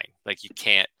trade deadline. Like you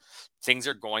can't, things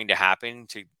are going to happen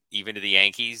even to the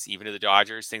Yankees, even to the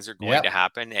Dodgers, things are going to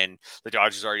happen. And the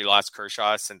Dodgers already lost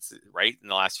Kershaw in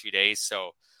the last few days.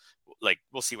 So like,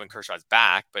 we'll see when Kershaw's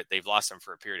back, but they've lost him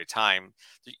for a period of time.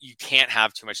 You can't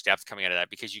have too much depth coming out of that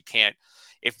because you can't,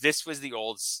 if this was the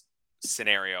old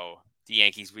scenario, the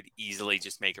Yankees would easily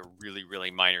just make a really,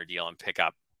 really minor deal and pick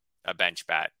up a bench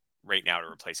bat right now to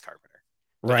replace Carpenter.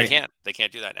 But right. They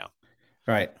can't do that now.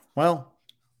 Right. Well,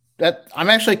 I'm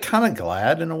actually kind of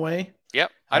glad in a way.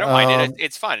 Yep. I don't mind it.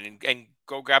 It's fun and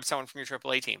go grab someone from your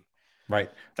AAA team. Right.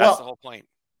 That's the whole point.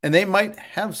 And they might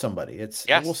have somebody.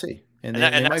 We'll see. And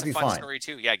they might be fine. Story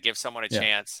too. Yeah. Give someone a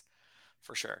chance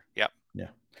for sure. Yep.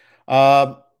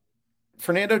 Yeah.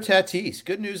 Fernando Tatis,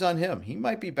 good news on him. He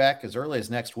might be back as early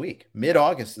as next week,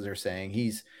 mid-August, as they're saying.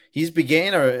 He's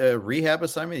began a rehab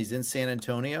assignment. He's in San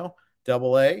Antonio,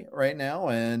 AA right now,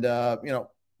 and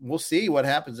we'll see what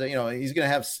happens. It's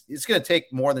going to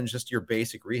take more than just your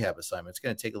basic rehab assignment. It's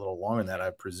going to take a little longer than that,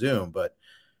 I presume, but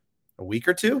a week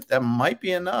or two, that might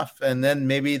be enough. And then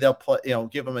maybe they'll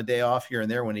give him a day off here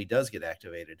and there when he does get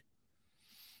activated.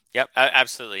 Yep,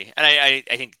 absolutely. And I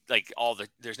think like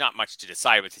there's not much to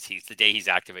decide with Tatis. The day he's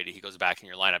activated, he goes back in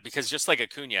your lineup because just like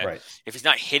Acuna, right. If he's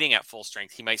not hitting at full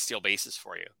strength, he might steal bases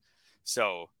for you.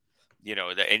 So,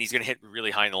 and he's going to hit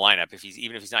really high in the lineup.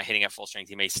 Even if he's not hitting at full strength,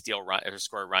 he may score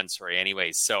a run story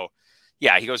anyways. So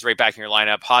yeah, he goes right back in your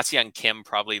lineup. Ha-Seong Kim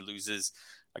probably loses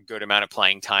a good amount of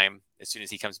playing time as soon as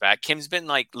he comes back. Kim's been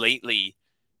like lately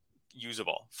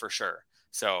usable for sure.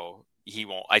 So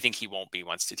I think he won't be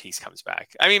once Tatis comes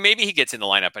back. I mean, maybe he gets in the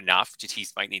lineup enough.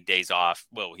 Tatis might need days off.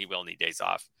 He will need days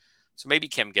off. So maybe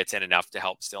Kim gets in enough to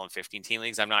help still in 15-team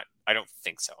leagues. I don't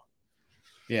think so.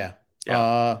 Yeah.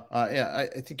 I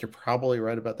think you're probably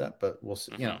right about that, but we'll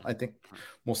see. Mm-hmm. I think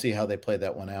we'll see how they play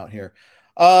that one out here.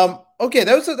 Okay.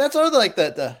 That's all like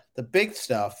the big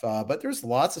stuff. But there's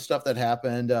lots of stuff that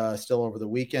happened still over the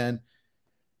weekend.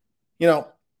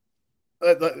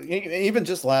 Even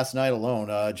just last night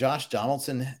alone, Josh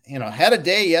Donaldson, had a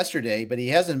day yesterday, but he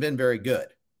hasn't been very good.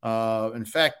 In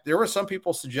fact, there were some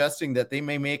people suggesting that they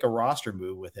may make a roster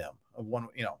move with him,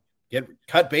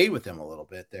 cut bait with him a little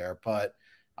bit there. But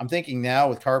I'm thinking now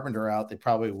with Carpenter out, they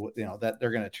probably, that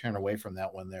they're going to turn away from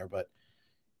that one there. But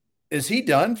is he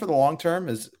done for the long term?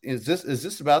 Is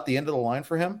this about the end of the line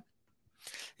for him?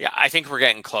 Yeah, I think we're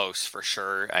getting close for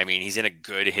sure. I mean, he's in a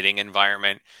good hitting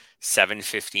environment.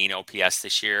 715 OPS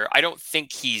this year. I don't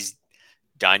think he's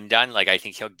done. Like I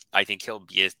think he'll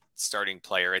be a starting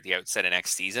player at the outset of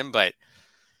next season, but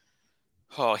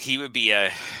he would be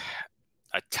a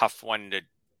tough one to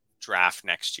draft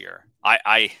next year.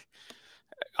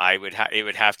 It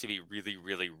would have to be really,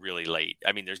 really, really late.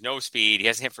 I mean, there's no speed. He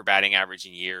hasn't hit for batting average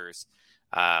in years.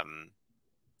 And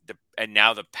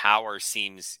now the power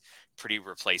seems pretty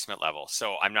replacement level.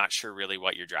 So I'm not sure really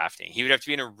what you're drafting. He would have to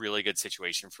be in a really good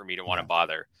situation for me to want to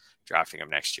bother drafting him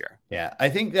next year. Yeah. I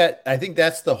think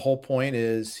that's the whole point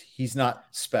is he's not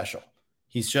special.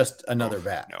 He's just another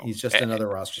bat. No. He's just another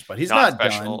roster spot. He's not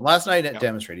done. Last night it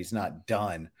demonstrated he's not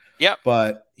done. Yep.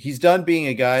 But he's done being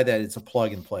a guy that it's a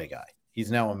plug and play guy.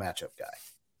 He's now a matchup guy.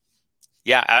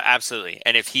 Yeah, absolutely.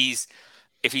 And if he's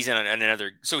in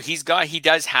another, so he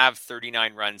does have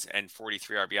 39 runs and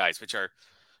 43 RBIs, which are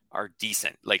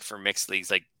decent, like for mixed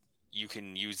leagues, like you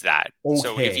can use that. Okay.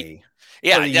 So that's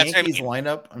Yankees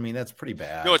lineup. I mean, that's pretty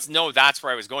bad. That's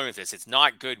where I was going with this. It's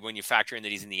not good when you factor in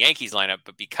that he's in the Yankees lineup,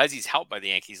 but because he's helped by the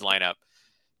Yankees lineup,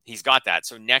 he's got that.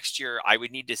 So next year I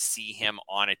would need to see him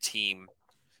on a team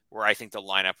where I think the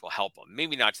lineup will help him.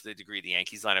 Maybe not to the degree the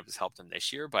Yankees lineup has helped him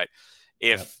this year, but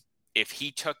if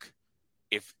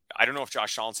I don't know if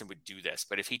Josh Donaldson would do this,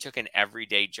 but if he took an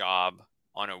everyday job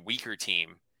on a weaker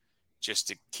team just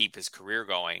to keep his career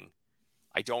going,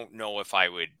 I don't know if I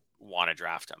would want to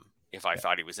draft him if I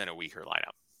thought he was in a weaker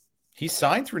lineup. He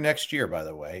signed through next year, by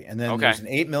the way, and then there's an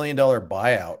 $8 million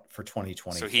buyout for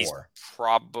 2024. So he's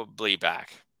probably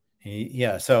back.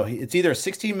 So it's either a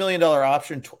 $16 million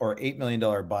option or $8 million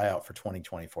buyout for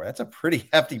 2024. That's a pretty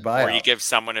hefty buyout. Or you give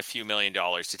someone a few $1 million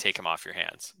to take him off your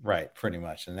hands. Right, pretty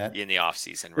much. And that in the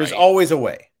offseason, right? There's always a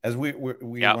way, as we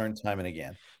learn time and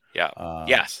again. Yeah.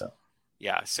 Yes.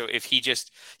 So if he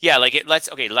just,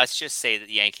 let's just say that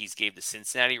the Yankees gave the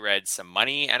Cincinnati Reds some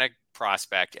money and a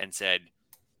prospect and said,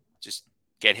 just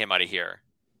get him out of here.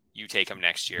 You take him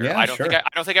next year. Yeah, I don't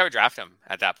think I would draft him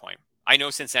at that point. I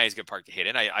know Cincinnati's a good park to hit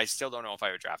in. I still don't know if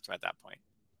I would draft him at that point.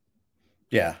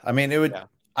 Yeah. I mean,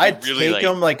 I'd really take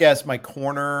him as my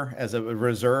corner, as a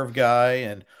reserve guy,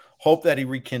 and hope that he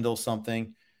rekindles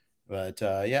something. But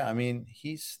I mean,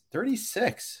 he's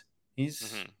 36.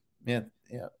 He's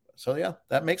So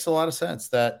that makes a lot of sense.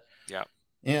 That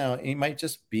he might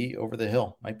just be over the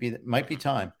hill. Might be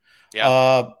time.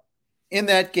 Yeah. In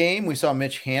that game, we saw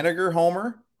Mitch Haniger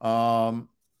homer.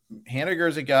 Haniger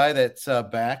is a guy that's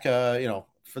back.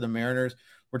 For the Mariners,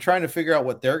 we're trying to figure out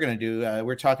what they're going to do.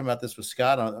 We're talking about this with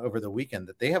Scott over the weekend,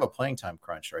 that they have a playing time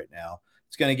crunch right now.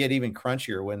 It's going to get even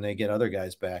crunchier when they get other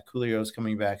guys back. Julio's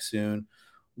coming back soon.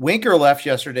 Winker left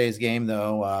yesterday's game,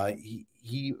 though.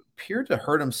 He appeared to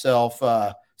hurt himself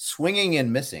swinging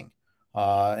and missing.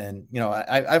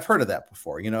 I've heard of that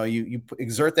before. You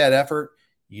exert that effort,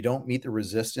 you don't meet the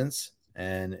resistance,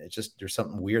 and there's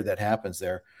something weird that happens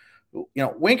there.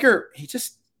 Winker, he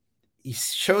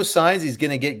shows signs he's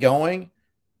going to get going,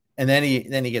 and then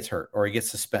he gets hurt or he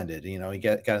gets suspended. He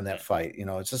got in that fight.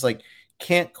 It's just like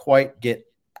can't quite get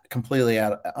completely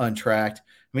untracked. I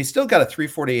mean, he's still got a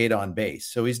 348 on base,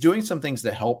 so he's doing some things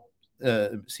to help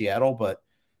Seattle, but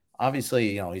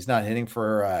obviously, he's not hitting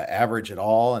for average at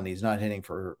all, and he's not hitting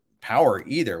for power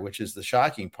either, which is the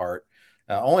shocking part.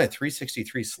 Only a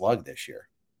 363 slug this year.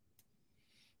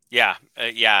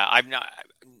 I'm not.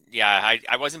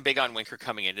 I wasn't big on Winker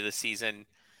coming into the season.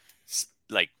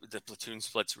 Like the platoon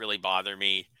splits really bother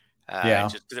me.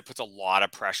 Just because it puts a lot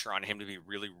of pressure on him to be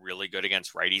really, really good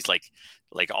against righties,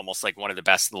 like almost like one of the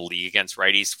best in the league against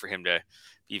righties for him to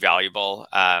be valuable.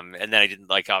 And then I didn't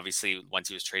like, obviously, once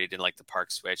he was traded, didn't like the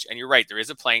park switch. And you're right, there is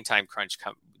a playing time crunch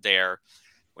there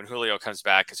when Julio comes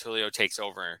back, because Julio takes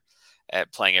over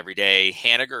at playing every day.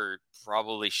 Haniger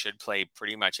probably should play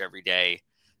pretty much every day.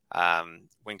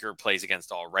 Winker plays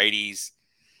against all righties.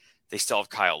 They still have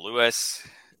Kyle Lewis.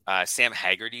 Sam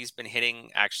Haggerty's been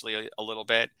hitting actually a little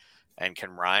bit and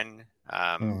can run.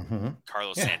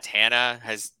 Carlos Santana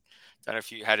has had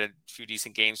a few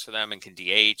decent games for them and can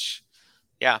DH.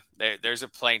 Yeah, there's a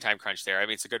playing time crunch there. I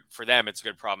mean, it's a good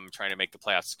problem. Trying to make the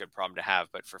playoffs is a good problem to have,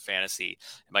 but for fantasy,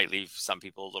 it might leave some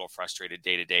people a little frustrated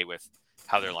day to day with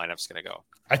how their lineup's going to go.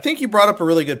 I think you brought up a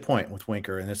really good point with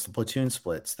Winker, and it's the platoon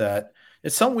splits. That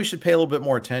it's something we should pay a little bit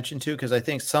more attention to, because I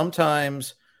think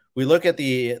sometimes we look at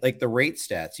the rate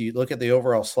stats. You look at the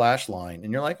overall slash line,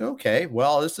 and you're like, okay,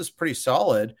 well, this is pretty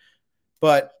solid.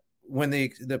 But when the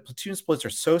platoon splits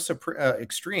are so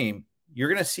extreme, you're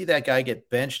going to see that guy get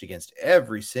benched against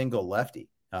every single lefty.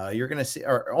 You're going to see,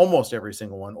 or almost every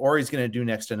single one, or he's going to do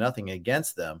next to nothing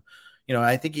against them.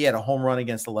 I think he had a home run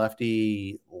against the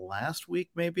lefty last week,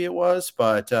 maybe it was,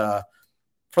 but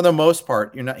for the most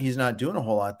part, he's not doing a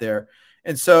whole lot there.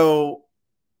 And so,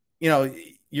 you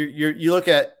look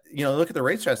at the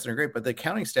rate stats, they're great, but the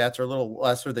counting stats are a little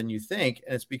lesser than you think.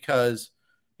 And it's because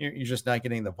you're just not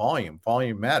getting the volume.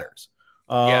 Volume matters.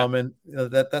 And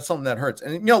that's something that hurts.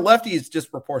 And, lefties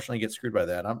disproportionately get screwed by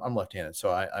that. I'm left-handed, so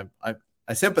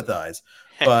I sympathize,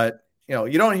 but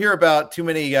you don't hear about too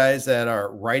many guys that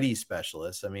are righty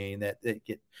specialists. I mean, that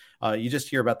get, you just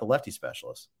hear about the lefty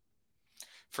specialists.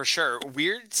 For sure.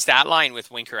 Weird stat line with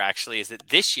Winker actually is that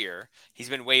this year he's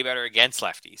been way better against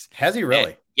lefties. Has he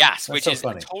really? Yes, which is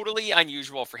totally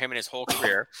unusual for him in his whole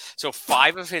career. So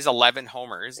 5 of his 11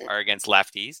 homers are against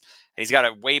lefties, and he's got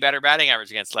a way better batting average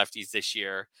against lefties this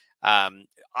year.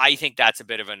 I think that's a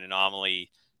bit of an anomaly,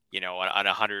 on a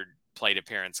 100 plate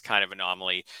appearance kind of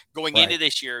anomaly going into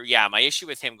this year. Yeah, my issue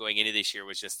with him going into this year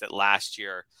was just that last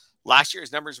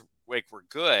year's numbers were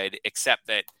good, except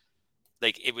that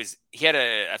he had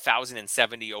a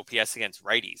 1,070 OPS against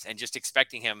righties, and just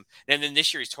expecting him. And then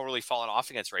this year he's totally fallen off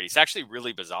against righties. It's actually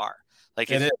really bizarre.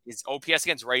 His OPS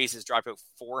against righties has dropped about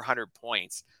 400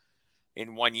 points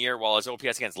in 1 year, while his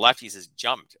OPS against lefties has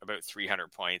jumped about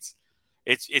 300 points.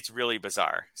 It's really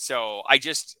bizarre. So I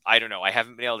don't know. I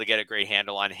haven't been able to get a great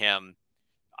handle on him.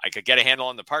 I could get a handle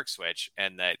on the park switch,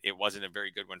 and that it wasn't a very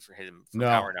good one for him for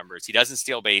power numbers. He doesn't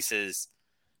steal bases.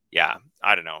 Yeah,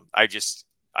 I don't know.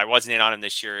 I wasn't in on him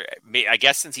this year. I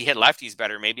guess since he hit lefties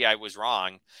better, maybe I was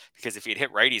wrong, because if he'd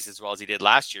hit righties as well as he did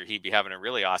last year, he'd be having a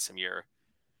really awesome year.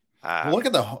 Look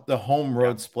at the home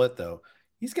road split, though.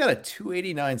 He's got a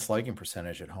 289 slugging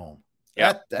percentage at home.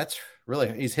 Yeah, that's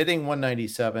really, he's hitting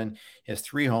 197. He has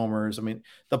 3 homers. I mean,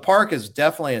 the park is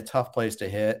definitely a tough place to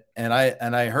hit, and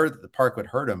I heard that the park would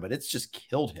hurt him, but it's just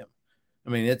killed him. I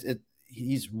mean,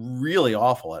 he's really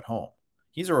awful at home.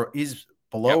 He's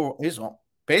below. He's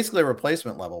basically a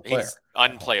replacement level player. He's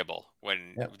unplayable.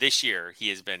 When this year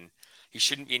he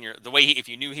shouldn't be in your if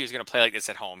you knew he was going to play like this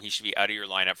at home, he should be out of your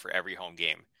lineup for every home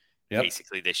game.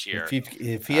 Basically this year.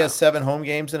 If he has 7 home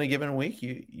games in a given week,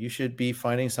 you should be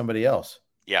finding somebody else.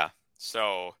 Yeah.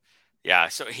 So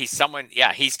he's someone.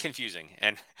 Yeah, he's confusing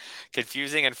and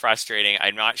frustrating.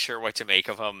 I'm not sure what to make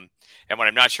of him, and when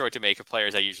I'm not sure what to make of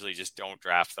players, I usually just don't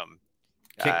draft them.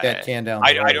 Kick that can down.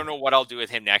 I don't know what I'll do with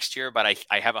him next year, but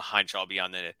I have a hunch I'll be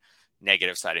on the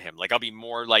negative side of him. Like, I'll be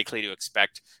more likely to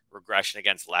expect regression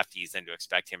against lefties than to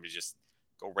expect him to just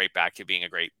go right back to being a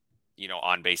great,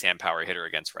 on base and power hitter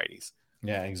against righties.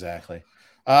 Yeah, exactly.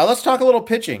 Let's talk a little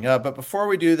pitching. But before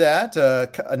we do that,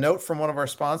 a note from one of our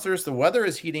sponsors: the weather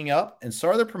is heating up, and so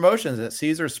are the promotions at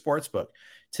Caesars Sportsbook.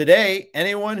 Today,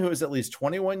 anyone who is at least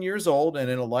 21 years old and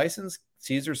in a licensed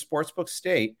Caesars Sportsbook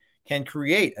state can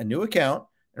create a new account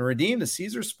and redeem the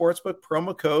Caesars Sportsbook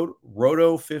promo code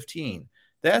ROTO15.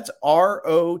 That's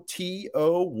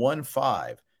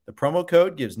ROTO15. The promo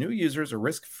code gives new users a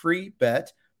risk-free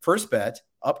first bet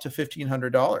up to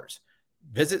 $1,500.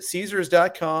 Visit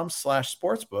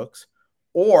Caesars.com/sportsbooks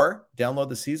or download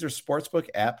the Caesars Sportsbook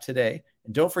app today.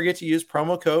 And don't forget to use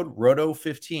promo code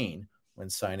ROTO15 when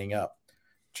signing up.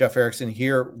 Jeff Erickson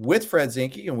here with Fred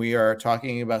Zinke, and we are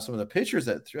talking about some of the pitchers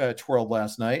that twirled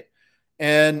last night.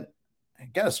 And I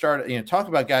got to start, talk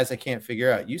about guys I can't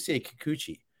figure out. Yusei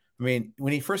Kikuchi. I mean,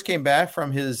 when he first came back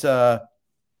from his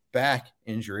back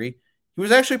injury, he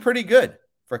was actually pretty good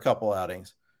for a couple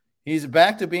outings. He's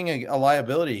back to being a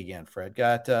liability again, Fred.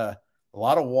 Got a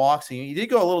lot of walks. He did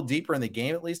go a little deeper in the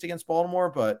game, at least against Baltimore,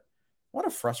 but what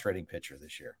a frustrating pitcher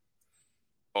this year.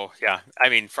 Oh, yeah. I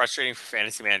mean, frustrating for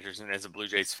fantasy managers. And as a Blue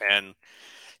Jays fan,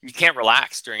 you can't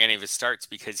relax during any of his starts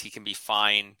because he can be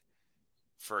fine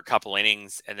for a couple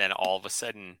innings and then all of a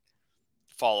sudden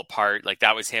fall apart. Like,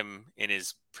 that was him in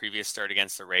his previous start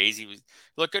against the Rays. He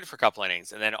looked good for a couple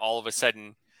innings, and then all of a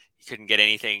sudden he couldn't get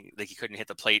anything. Like, he couldn't hit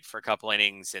the plate for a couple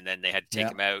innings, and then they had to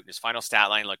take him out. His final stat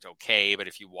line looked okay, but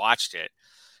if you watched it,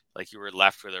 like, you were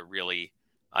left with a really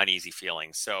uneasy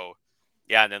feeling. So,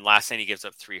 yeah, and then last night he gives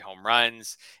up 3 home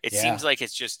runs. It seems like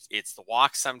it's the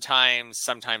walk sometimes.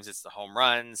 Sometimes it's the home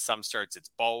runs. Some starts it's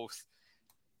both.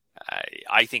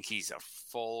 I think he's a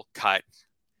full cut.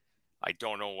 I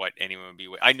don't know what anyone would be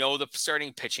with. I know the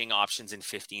starting pitching options in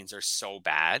 15s are so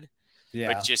bad,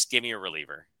 but just give me a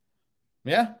reliever.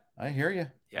 Yeah, I hear you.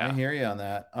 Yeah. I hear you on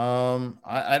that.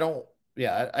 I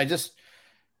just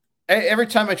every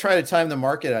time I try to time the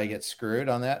market, I get screwed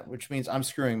on that, which means I'm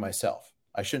screwing myself.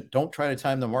 Don't try to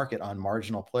time the market on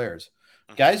marginal players.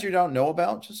 Mm-hmm. Guys you don't know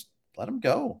about, just let them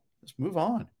go. Just move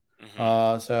on.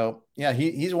 Mm-hmm.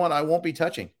 He's one I won't be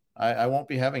touching. I won't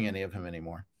be having any of him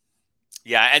anymore.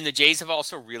 Yeah, and the Jays have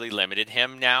also really limited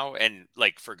him now, and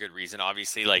like for good reason,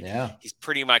 obviously. He's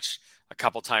pretty much a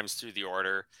couple times through the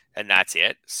order, and that's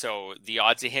it. So the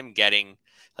odds of him getting,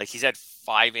 he's had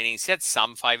 5 innings. He had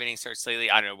some 5-inning starts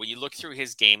lately. I don't know. When you look through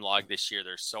his game log this year,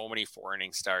 there's so many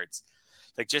 4-inning starts.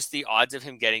 Like, just the odds of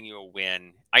him getting you a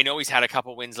win. I know he's had a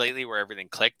couple wins lately where everything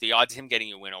clicked. The odds of him getting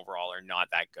you a win overall are not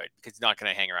that good because he's not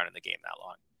going to hang around in the game that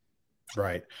long.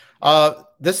 Right.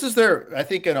 This is I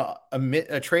think,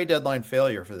 a trade deadline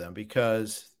failure for them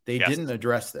because they didn't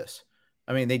address this.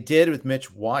 I mean, they did with Mitch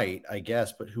White, I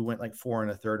guess, but who went 4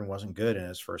 1/3 and wasn't good in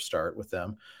his first start with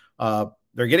them.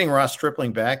 They're getting Ross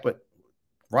Stripling back, but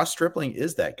Ross Stripling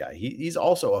is that guy. He's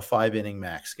also a 5-inning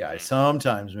max guy,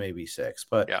 sometimes maybe 6,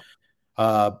 but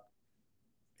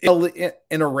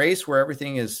in a race where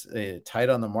everything is tight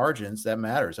on the margins, that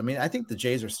matters. I mean, I think the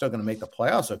Jays are still going to make the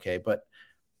playoffs okay, but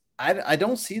I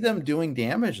don't see them doing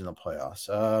damage in the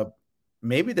playoffs.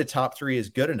 Maybe the top 3 is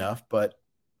good enough, but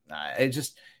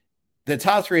the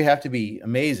top 3 have to be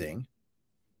amazing,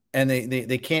 and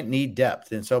they can't need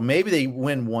depth. And so maybe they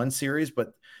win one series,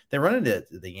 but they run into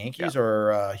the Yankees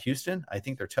or Houston. I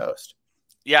think they're toast.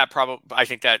 Yeah, probably. I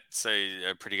think that's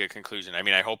a pretty good conclusion. I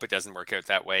mean, I hope it doesn't work out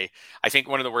that way. I think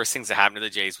one of the worst things that happened to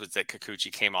the Jays was that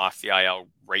Kikuchi came off the IL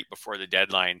right before the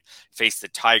deadline, faced the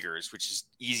Tigers, which is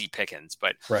easy pickings,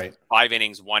 but 5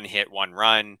 innings, 1 hit, 1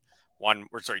 run,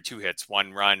 2 hits,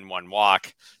 1 run, 1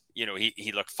 walk.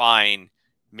 He looked fine.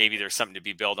 Maybe there's something to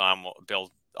be built on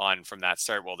from that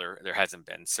start. Well, there hasn't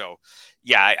been. So,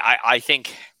 yeah, I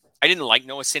think I didn't like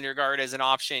Noah Syndergaard as an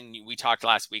option. We talked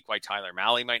last week why Tyler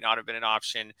Mahle might not have been an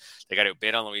option. They got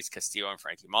outbid on Luis Castillo and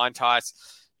Frankie Montas.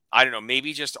 I don't know,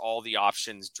 maybe just all the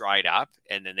options dried up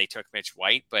and then they took Mitch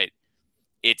White, but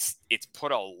it's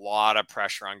put a lot of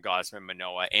pressure on Gausman,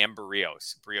 Manoah, and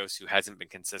Berrios, who hasn't been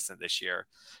consistent this year,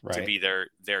 to be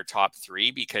their top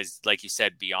three, because like you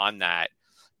said, beyond that,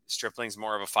 Stripling's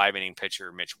more of a 5-inning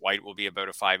pitcher. Mitch White will be about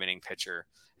a 5-inning pitcher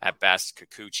at best.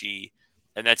 Kikuchi,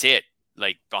 and that's it.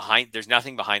 Like there's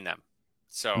nothing behind them.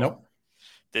 So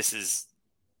this is,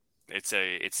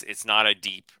 it's not a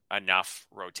deep enough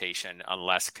rotation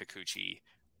unless Kikuchi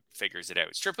figures it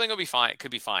out. Stripling will be fine. It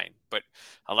could be fine, but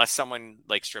unless someone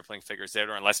like Stripling figures it out,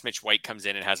 or unless Mitch White comes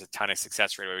in and has a ton of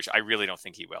success right away, which I really don't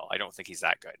think he will. I don't think he's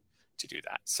that good to do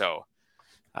that. So,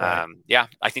 I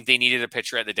think they needed a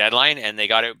pitcher at the deadline and they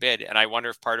got outbid. And I wonder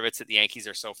if part of it's that the Yankees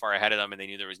are so far ahead of them and they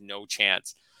knew there was no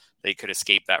chance they could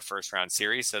escape that first round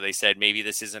series. So they said, maybe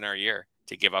this isn't our year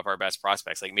to give up our best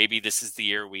prospects. Like maybe this is the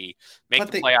year we make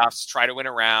the playoffs, try to win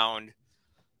a round.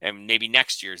 And maybe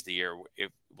next year's the year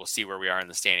we'll see where we are in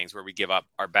the standings, where we give up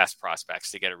our best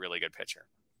prospects to get a really good pitcher.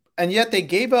 And yet they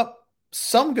gave up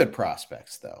some good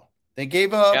prospects, though. They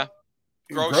gave up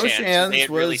Groshans. They had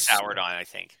really soured on, I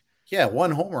think. Yeah,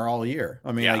 1 homer all year.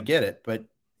 I mean, I get it, but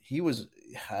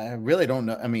I really don't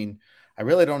know. I mean, I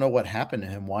really don't know what happened to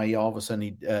him, why he all of a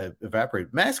sudden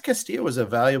evaporated. Max Castillo was a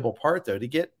valuable part, though, to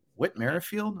get Whit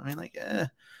Merrifield. I mean,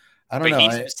 I don't know.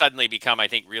 He's suddenly become, I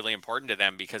think, really important to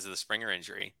them because of the Springer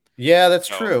injury. Yeah, that's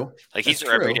true. Like he's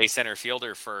their everyday center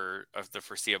fielder of the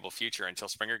foreseeable future until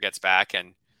Springer gets back.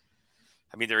 And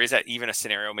I mean, there is even a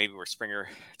scenario maybe where Springer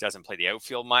doesn't play the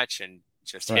outfield much and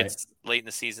just hits late in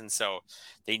the season. So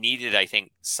they needed, I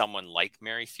think, someone like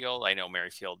Merrifield. I know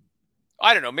Merrifield.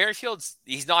 I don't know.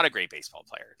 He's not a great baseball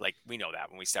player. Like we know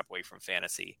that when we step away from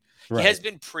fantasy, he has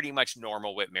been pretty much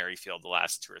normal with Merrifield the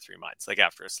last 2 or 3 months, like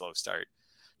after a slow start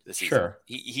to the season. Sure.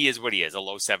 He is what he is, a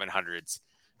low 700s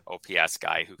OPS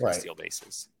guy who can steal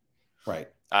bases. Right.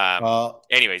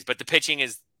 Anyways, but the pitching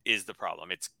is the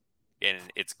problem.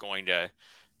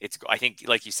 I think,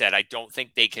 like you said, I don't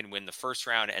think they can win the first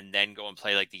round and then go and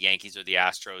play like the Yankees or the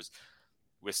Astros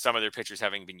with some of their pitchers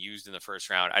having been used in the first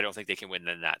round. I don't think they can win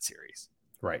in that series.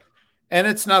 Right. And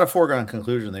it's not a foregone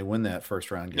conclusion they win that first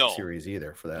round series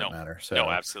either, for that matter. So no,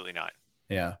 absolutely not.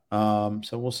 Yeah.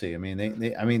 So we'll see. I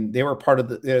mean, they were part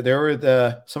of they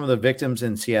were some of the victims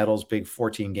in Seattle's big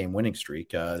 14-game winning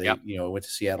streak. They went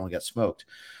to Seattle and got smoked.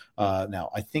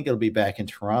 Now I think it'll be back in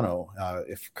Toronto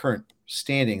if current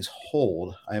standings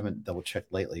hold. I haven't double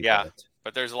checked lately. Yeah.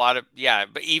 But there's a lot of,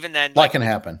 but even then, that can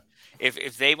happen.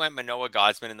 If they went Manoah,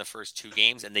 Gausman in the first 2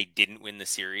 games and they didn't win the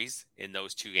series in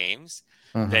those 2 games,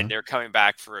 then they're coming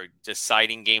back for a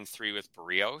deciding game 3 with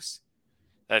Berrios.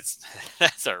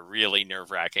 That's a really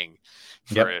nerve-wracking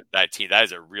for that team. That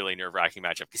is a really nerve-wracking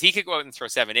matchup because he could go out and throw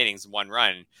 7 innings, 1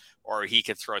 run, or he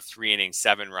could throw 3 innings,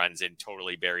 7 runs, and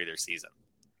totally bury their season.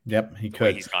 Yep, he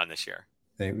could. He's gone this year.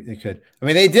 They could. I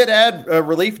mean, they did add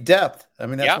relief depth. I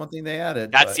mean, that's one thing they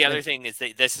added. That's the other thing is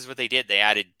this is what they did. They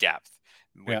added depth.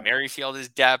 Merrifield is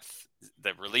depth.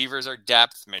 The relievers are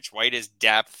depth. Mitch White is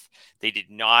depth. They did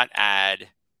not add,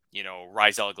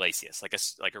 Raisel Iglesias,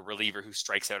 like a reliever who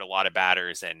strikes out a lot of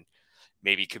batters and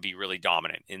maybe could be really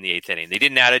dominant in the 8th inning. They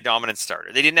didn't add a dominant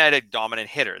starter. They didn't add a dominant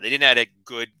hitter. They didn't add a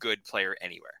good player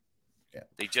anywhere. Yeah.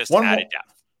 They just added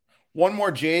depth. One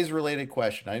more Jays related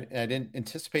question. I didn't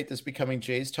anticipate this becoming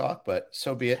Jays talk, but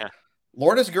so be it. Yeah.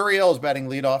 Lourdes Gurriel is batting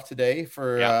leadoff today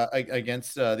for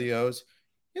against the O's.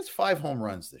 He has 5 home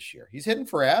runs this year. He's hitting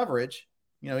for average.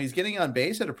 He's getting on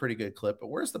base at a pretty good clip, but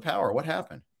where's the power? What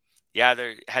happened? Yeah,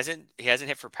 he hasn't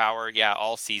hit for power,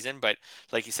 all season. But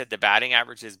like you said, the batting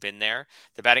average has been there.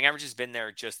 The batting average has been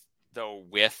there just though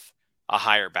with a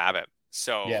higher BABIP.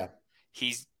 So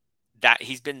he's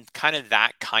been kind of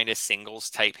that kind of singles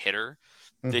type hitter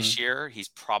this year. He's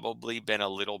probably been a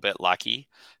little bit lucky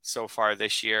so far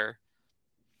this year.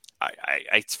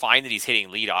 It's fine that he's hitting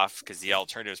leadoff because the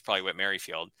alternative is probably Whit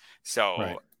Merrifield.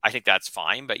 So I think that's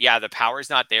fine. But the power's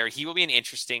not there. He will be an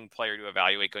interesting player to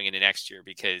evaluate going into next year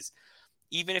because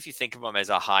even if you think of him as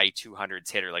a high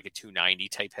 200s hitter, like a 290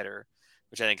 type hitter,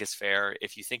 which I think is fair,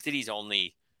 if you think that he's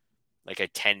only like a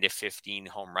 10 to 15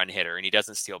 home run hitter and he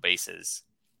doesn't steal bases,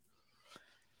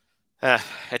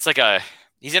 it's like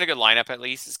he's in a good lineup at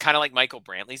least. It's kind of like Michael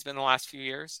Brantley's been the last few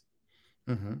years.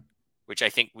 Which I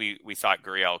think we thought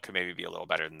Gurriel could maybe be a little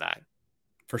better than that.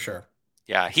 For sure.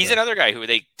 Yeah, he's another guy who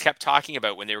they kept talking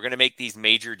about when they were going to make these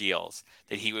major deals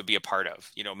that he would be a part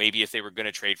of. Maybe if they were going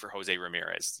to trade for Jose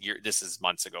Ramirez. This is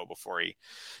months ago before he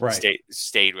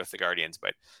stayed with the Guardians.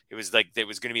 But it was like it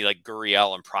was going to be like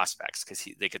Gurriel and prospects because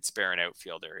they could spare an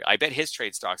outfielder. I bet his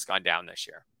trade stock's gone down this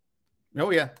year.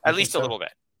 Oh, yeah. At least a little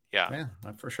bit. Yeah,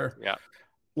 for sure. Yeah.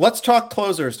 Let's talk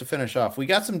closers to finish off. We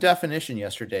got some definition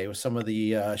yesterday with some of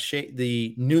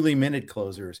the newly minted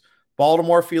closers.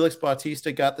 Baltimore, Felix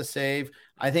Bautista got the save.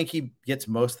 I think he gets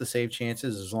most of the save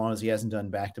chances as long as he hasn't done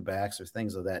back-to-backs or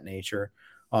things of that nature.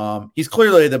 He's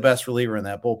clearly the best reliever in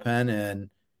that bullpen, and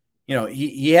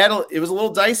it was a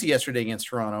little dicey yesterday against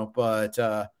Toronto, but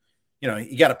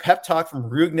he got a pep talk from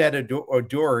Rougned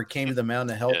Odor, came to the mound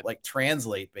to help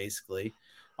translate basically.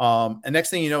 And next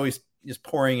thing you know, he's just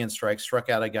pouring in strikes, struck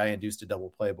out a guy, induced a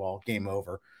double play ball, game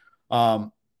over.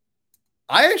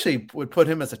 I actually would put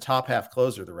him as a top half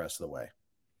closer the rest of the way.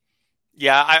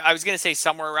 Yeah, I was going to say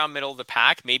somewhere around middle of the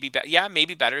pack, maybe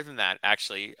better than that,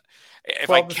 actually. If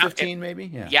 12 to 15, maybe?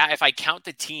 Yeah, if I count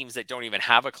the teams that don't even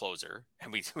have a closer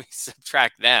and we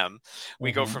subtract them,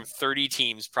 we go from 30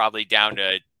 teams probably down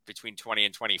to between 20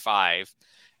 and 25.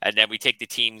 And then we take the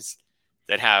teams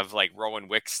that have like Rowan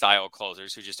Wick style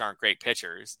closers who just aren't great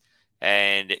pitchers,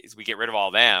 and we get rid of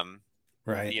all them.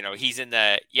 Right.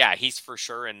 He's for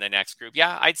sure in the next group.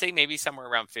 Yeah, I'd say maybe somewhere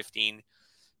around 15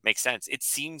 makes sense. It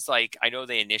seems like, I know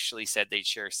they initially said they'd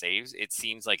share saves. It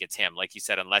seems like it's him. Like you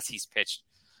said, unless he's pitched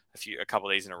a couple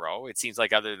days in a row, it seems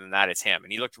like other than that, it's him.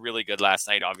 And he looked really good last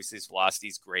night. Obviously his velocity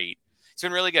is great. He's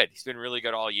been really good. He's been really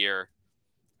good all year.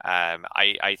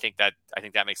 I think that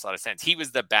makes a lot of sense. He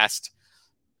was the best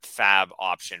fab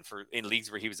option in leagues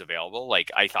where he was available.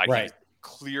 Like I thought he was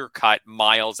clear cut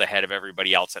miles ahead of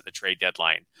everybody else at the trade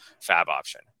deadline fab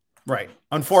option. Right.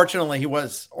 Unfortunately, he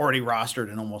was already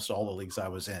rostered in almost all the leagues I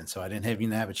was in, so I didn't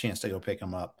even have a chance to go pick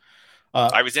him up.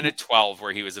 I was in a 12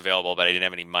 where he was available, but I didn't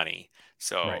have any money,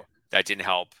 so that didn't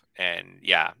help. And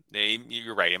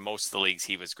you're right. In most of the leagues,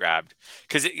 he was grabbed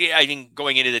because I think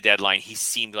going into the deadline, he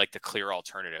seemed like the clear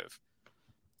alternative.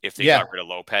 If they got rid of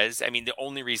Lopez, I mean, the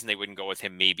only reason they wouldn't go with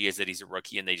him maybe is that he's a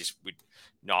rookie and they just would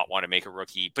not want to make a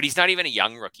rookie. But he's not even a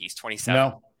young rookie; he's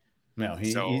 27. No.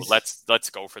 Let's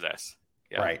go for this.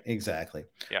 Yeah. Right, exactly.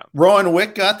 Yeah. Rowan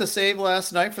Wick got the save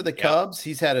last night for the Cubs.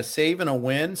 He's had a save and a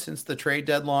win since the trade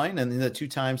deadline, and the 2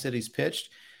 times that he's pitched.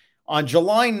 On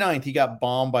July 9th, he got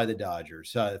bombed by the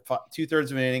Dodgers.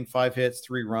 2/3 of an inning, 5 hits,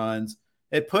 3 runs.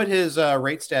 It put his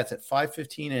rate stats at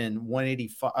 515 and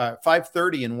 185,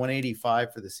 530 and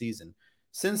 185 for the season.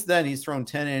 Since then, he's thrown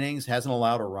 10 innings, hasn't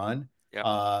allowed a run.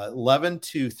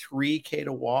 11-3 K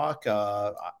to walk.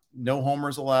 No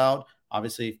homers allowed.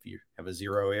 Obviously, if you have a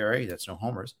 0 ERA, that's no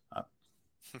homers.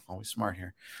 Always smart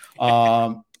here.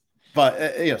 So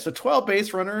 12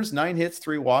 base runners, 9 hits,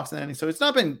 3 walks in the inning. So it's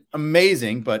not been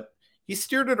amazing, but he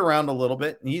steered it around a little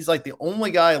bit. And he's like the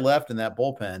only guy left in that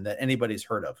bullpen that anybody's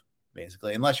heard of,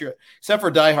 basically, except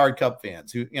for diehard Cub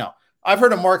fans who, I've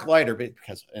heard of Mark Leiter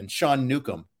and Sean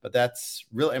Newcomb, but that's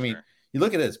really, you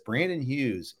look at this: Brandon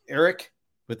Hughes, Eric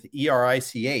with the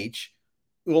ERICH,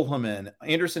 Ullman,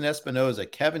 Anderson Espinoza,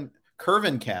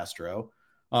 Kervin Castro,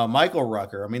 Michael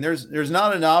Rucker. I mean, there's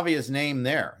not an obvious name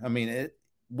there. I mean,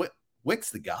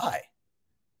 Wick's the guy.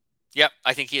 Yep,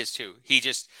 I think he is too. He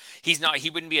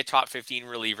wouldn't be a top 15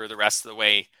 reliever the rest of the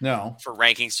way. No, for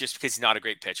rankings, just because he's not a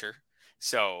great pitcher.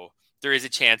 So there is a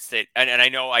chance that, and I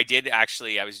know I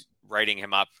was writing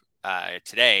him up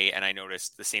today, and I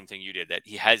noticed the same thing you did, that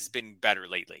he has been better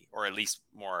lately, or at least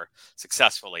more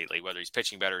successful lately, whether he's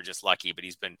pitching better or just lucky, but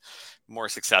he's been more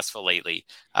successful lately.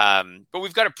 But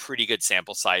we've got a pretty good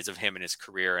sample size of him in his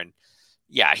career. And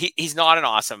he's not an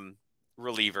awesome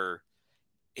reliever.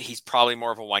 He's probably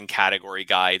more of a one category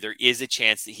guy. There is a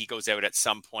chance that he goes out at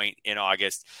some point in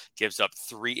August, gives up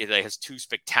 3, has 2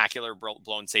 spectacular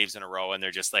blown saves in a row. And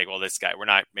they're just like, well, this guy, we're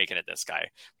not making it this guy.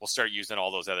 We'll start using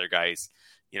all those other guys,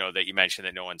 that you mentioned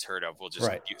that no one's heard of. We'll just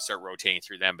start rotating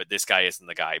through them. But this guy isn't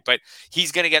the guy. But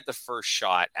he's going to get the first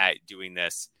shot at doing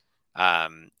this.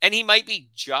 And he might be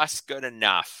just good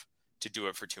enough to do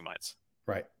it for 2 months.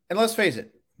 Right. And let's face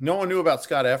it, no one knew about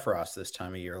Scott Effross this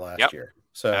time of year last year.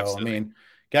 So, absolutely.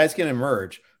 Guys can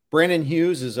emerge. Brandon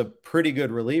Hughes is a pretty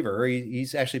good reliever.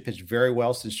 He's actually pitched very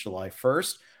well since July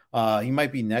 1st. He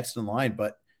might be next in line,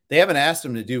 but they haven't asked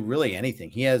him to do really anything.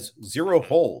 He has 0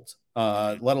 holds,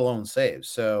 let alone saves.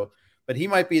 So, but he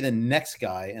might be the next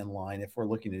guy in line if we're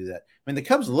looking to do that. The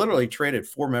Cubs literally traded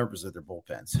 4 members of their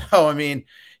bullpen. So,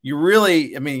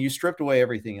 you stripped away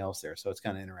everything else there. So it's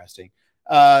kind of interesting.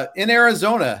 In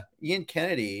Arizona, Ian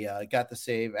Kennedy got the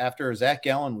save after Zach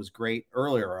Gallen was great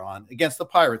earlier on against the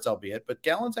Pirates, albeit, but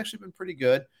Gallen's actually been pretty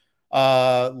good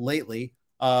lately.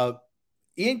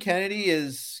 Ian Kennedy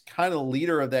is kind of the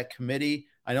leader of that committee.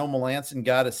 I know Melanson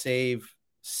got a save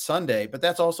Sunday, but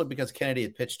that's also because Kennedy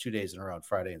had pitched 2 days in a row on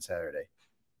Friday and Saturday.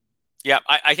 Yeah,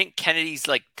 I think Kennedy's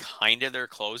like kind of their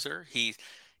closer.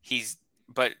 He's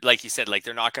but like you said, like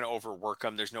they're not going to overwork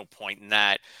him. There's no point in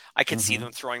that. I could see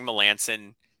them throwing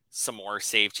Melanson some more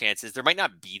save chances. There might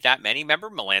not be that many. Remember,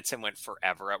 Melanson went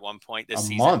forever at one point this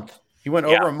season. A month. He went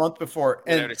over a month before,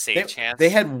 and a save chance. They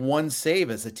had one save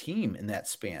as a team in that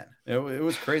span. It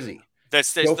was crazy.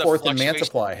 Goforth and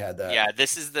Mantiply had that. Yeah,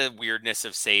 this is the weirdness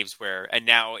of saves and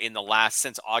now in the last,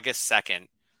 since August 2nd,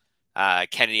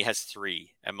 Kennedy has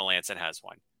 3 and Melanson has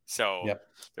 1. So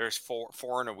there's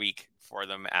four in a week for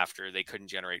them after they couldn't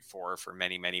generate 4 for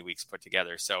many, many weeks put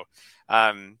together. So,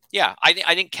 I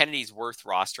think Kennedy's worth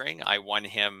rostering. I won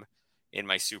him in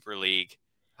my Super League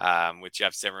with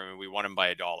Jeff Zimmerman. We won him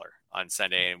by $1 on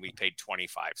Sunday, and we paid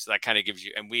 25. So that kind of gives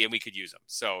you, and we could use them.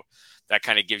 So that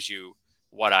kind of gives you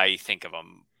what I think of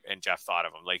him and Jeff thought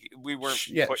of him. Like we weren't.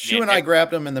 Yeah, Shu and I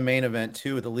grabbed him in the main event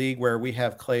too, the league where we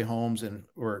have Clay Holmes, and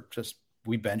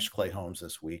we benched Clay Holmes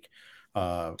this week.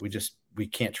 We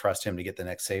can't trust him to get the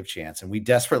next save chance, and we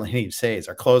desperately need saves.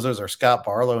 Our closers are Scott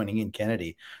Barlow and Ian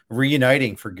Kennedy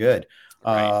reuniting for good.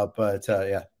 Right.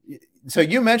 So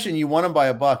you mentioned you won him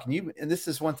by $1, and this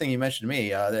is one thing you mentioned to me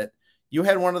that you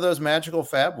had one of those magical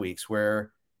fab weeks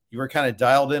where you were kind of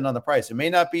dialed in on the price. It may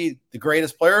not be the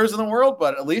greatest players in the world,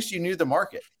 but at least you knew the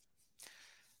market.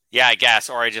 Yeah, I guess,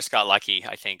 or I just got lucky,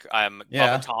 I think.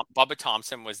 Bubba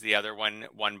Thompson was the other one,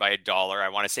 won by $1. I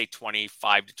want to say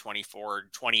 25 to 24,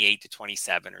 28 to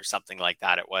 27 or something like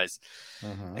that it was.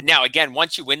 Mm-hmm. Now, again,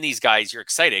 once you win these guys, you're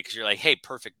excited because you're like, hey,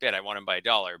 perfect bid. I won him by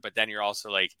 $1. But then you're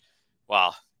also like,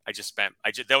 well,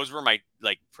 those were my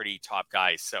like pretty top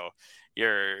guys. So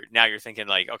you're thinking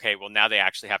like, okay, well now they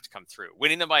actually have to come through.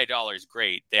 Winning them by $1 is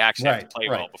great. They actually have to play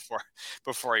well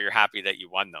before you're happy that you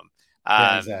won them.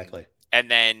 Exactly. And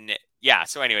then,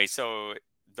 so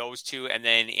those two, and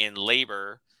then in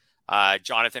labor,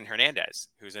 Jonathan Hernandez,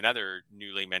 who's another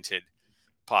newly minted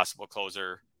possible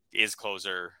closer.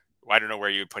 I don't know where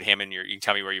you put him you can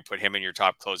tell me where you put him in your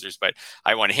top closers, but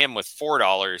I won him with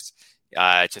 $4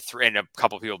 to 3, and a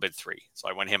couple people bid 3. So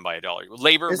I won him by $1.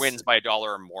 Labor wins by $1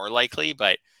 or more likely,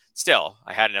 but still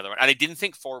I had another one. And I didn't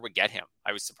think 4 would get him.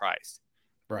 I was surprised.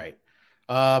 Right.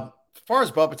 As far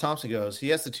as Bubba Thompson goes, he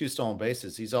has the 2 stolen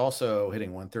bases. He's also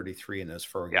hitting 133 in those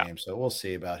 4 games. So we'll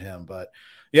see about him, but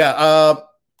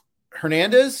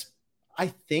Hernandez, I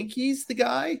think he's the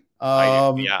guy.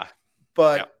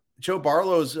 Joe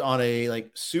Barlow's on a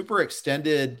super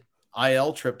extended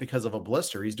IL trip because of a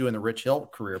blister. He's doing the Rich Hill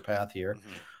career path here.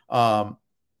 Mm-hmm.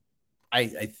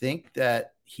 I think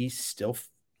that he still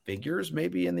figures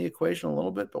maybe in the equation a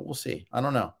little bit, but we'll see. I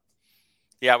don't know.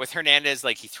 Yeah, with Hernandez,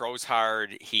 he throws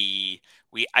hard.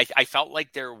 I felt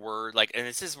like there were and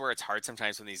this is where it's hard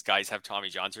sometimes when these guys have Tommy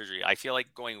John surgery. I feel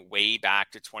like going way back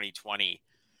to 2020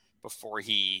 before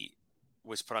he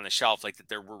was put on the shelf, that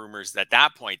there were rumors at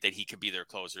that point that he could be their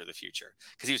closer of the future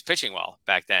because he was pitching well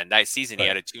back then. That season, He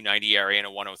had a 2.90 ERA and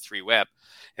a 103 WHIP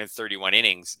in 31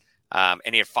 innings. And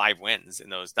he had 5 wins in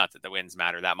those. Not that the wins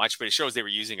matter that much, but it shows they were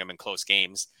using him in close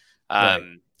games.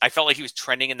 I felt like he was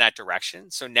trending in that direction.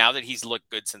 So now that he's looked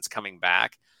good since coming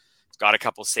back, he's got a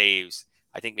couple saves.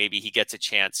 I think maybe he gets a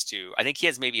chance I think he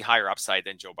has maybe higher upside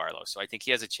than Joe Barlow. So I think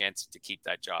he has a chance to keep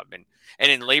that job.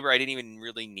 And in labor, I didn't even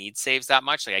really need saves that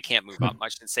much. I can't move up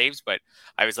much in saves, but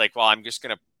I was like, well, I'm just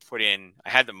going to put in, I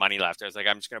had the money left. I was like,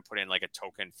 I'm just going to put in a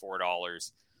token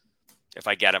 $4. If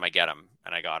I get him, I get him,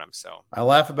 and I got him. So I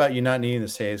laugh about you not needing the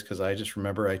saves because I just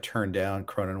remember I turned down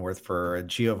Cronenworth for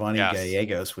Giovanni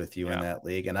Gallegos with you in that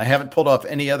league, and I haven't pulled off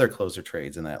any other closer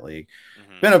trades in that league.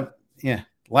 Mm-hmm.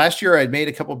 Last year I'd made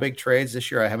a couple big trades. This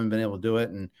year I haven't been able to do it,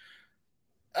 and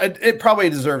it probably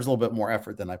deserves a little bit more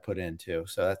effort than I put in too.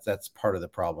 So that's part of the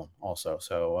problem also.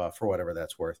 So for whatever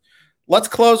that's worth, let's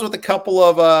close with a couple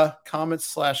of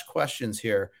comments / questions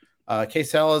here. K.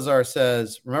 Salazar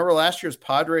says, remember last year's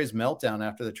Padres meltdown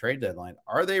after the trade deadline?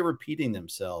 Are they repeating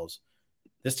themselves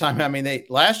this time? I mean,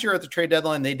 last year at the trade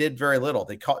deadline, they did very little.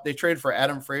 They traded for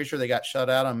Adam Frazier. They got shut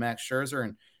out on Max Scherzer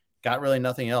and got really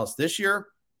nothing else. This year,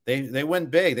 they went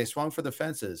big. They swung for the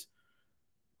fences.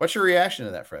 What's your reaction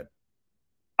to that, Fred?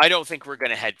 I don't think we're going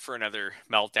to head for another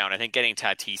meltdown. I think getting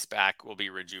Tatis back will be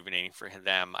rejuvenating for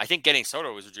them. I think getting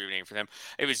Soto was rejuvenating for them.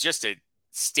 It was just a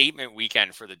statement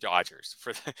weekend for the Dodgers,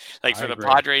 for the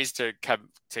Padres to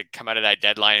come out of that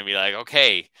deadline and be like,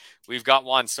 okay, we've got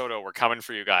Juan Soto, we're coming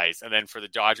for you guys, and then for the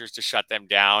Dodgers to shut them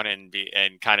down and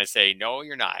kind of say, no,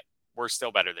 you're not, we're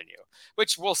still better than you,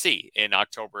 which we'll see in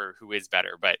October who is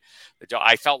better. But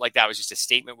I felt like that was just a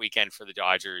statement weekend for the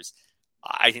Dodgers.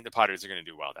 I think the Padres are going to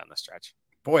do well down the stretch.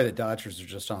 Boy, the Dodgers are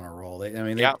just on a roll.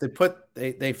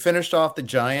 They finished off the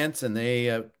Giants, and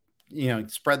they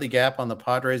spread the gap on the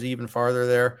Padres even farther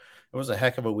there. It was a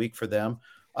heck of a week for them.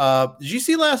 Did you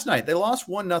see last night? They lost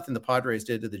 1-0. The Padres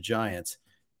did to the Giants.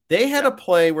 They had a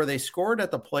play where they scored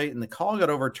at the plate and the call got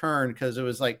overturned because it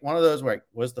was like one of those where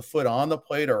was the foot on the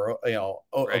plate or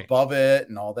above it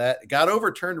and all that. It got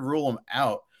overturned to rule them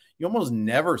out. You almost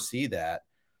never see that.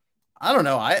 I don't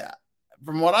know.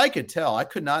 From what I could tell, I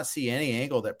could not see any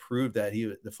angle that proved that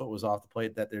the foot was off the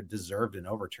plate, that they deserved an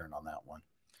overturn on that one.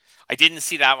 I didn't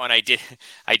see that one. I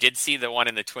did see the one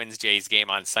in the Twins-Jays game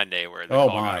on Sunday where the call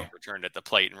got overturned at the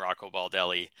plate and Rocco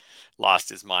Baldelli lost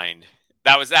his mind.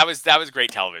 That was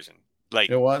great television. Like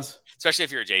it was, especially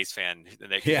if you're a Jays fan.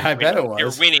 I bet it was.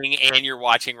 You're winning and you're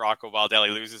watching Rocco Baldelli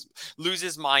lose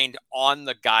his mind on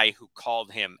the guy who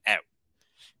called him out.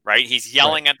 Right? He's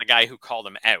yelling at the guy who called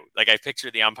him out. Like I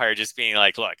picture the umpire just being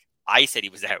like, "Look, I said he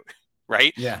was out."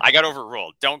 Right? Yeah. I got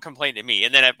overruled. Don't complain to me.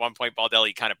 And then at one point,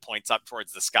 Baldelli kind of points up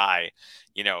towards the sky,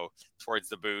 towards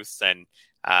the booths. And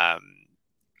I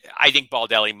think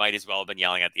Baldelli might as well have been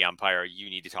yelling at the umpire, "You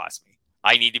need to toss me.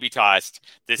 I need to be tossed.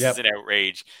 This is an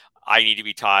outrage. I need to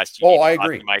be tossed. I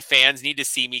agree. My fans need to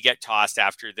see me get tossed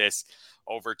after this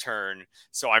overturn.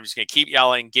 So I'm just going to keep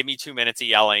yelling. Give me 2 minutes of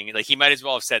yelling." Like he might as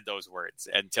well have said those words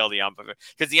until the ump,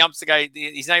 because the ump's the guy.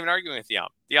 He's not even arguing with the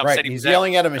ump. The ump said he's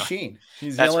yelling at a machine.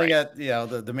 He's yelling at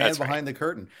the man behind the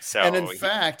curtain. So and in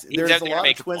fact, there's a lot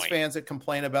of Twins fans that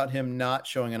complain about him not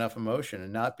showing enough emotion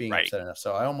and not being upset enough.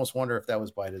 So I almost wonder if that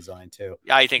was by design too.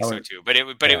 Yeah, I think so too. But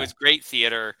it was great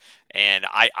theater, and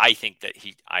I think that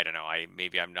I don't know.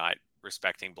 I'm not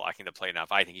respecting blocking the play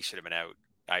enough. I think he should have been out.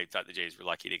 I thought the Jays were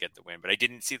lucky to get the win, but I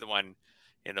didn't see the one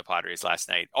in the Padres last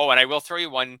night. Oh, and I will throw you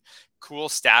one cool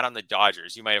stat on the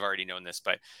Dodgers. You might have already known this,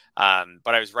 but I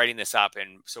was writing this up.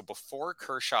 And so before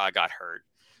Kershaw got hurt,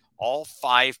 all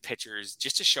 5 pitchers,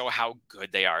 just to show how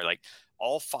good they are, like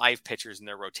all 5 pitchers in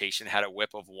their rotation had a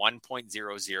whip of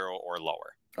 1.00 or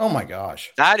lower. Oh my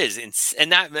gosh. That is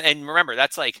insane. And remember,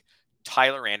 that's like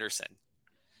Tyler Anderson.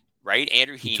 Right?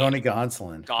 Andrew Heaney. Tony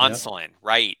Gonsolin. Yep.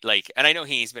 Right. Like, and I know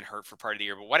he's been hurt for part of the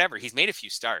year, but whatever. He's made a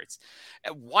few starts.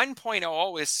 At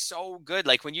 1.00 is so good.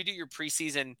 Like when you do your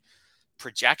preseason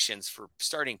projections for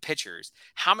starting pitchers,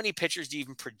 how many pitchers do you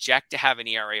even project to have an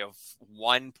ERA of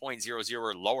 1.00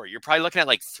 or lower? You're probably looking at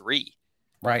like 3.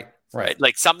 Right.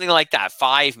 Like something like that,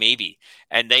 5 maybe.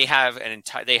 And they had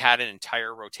an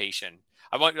entire rotation.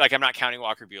 I'm not counting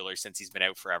Walker Buehler since he's been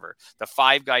out forever. The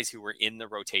 5 guys who were in the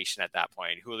rotation at that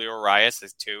point, Julio Urias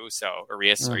is 2,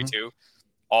 2,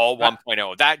 all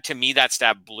 1.0. That, to me, that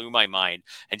stat blew my mind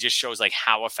and just shows like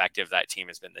how effective that team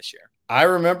has been this year. I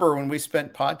remember when we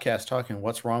spent podcasts talking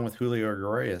what's wrong with Julio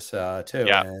Urias too.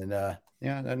 Yeah.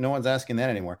 And no one's asking that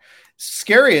anymore.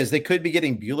 Scary is they could be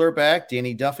getting Buehler back,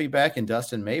 Danny Duffy back, and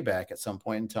Dustin May back at some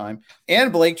point in time,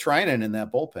 and Blake Treinen in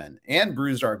that bullpen, and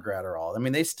Brusdar Graterol. I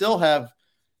mean, they still have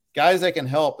guys that can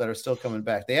help that are still coming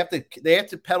back. They have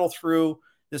to pedal through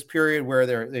this period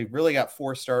where they've really got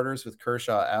 4 starters with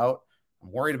Kershaw out.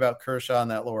 I'm worried about Kershaw in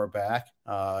that lower back.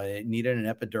 It needed an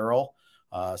epidural.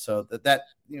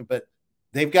 But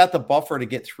they've got the buffer to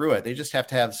get through it. They just have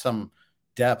to have some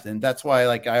depth. And that's why,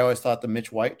 like, I always thought the Mitch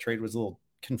White trade was a little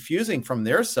confusing from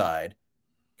their side,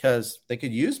 because they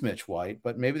could use Mitch White,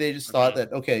 but maybe they just thought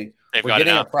that, okay, we're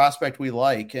getting a prospect we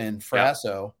like and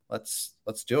Frasso, let's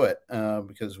do it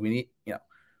because we need,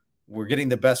 we're getting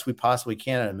the best we possibly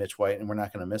can out of Mitch White and we're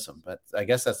not going to miss him. But I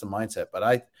guess that's the mindset. But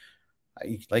I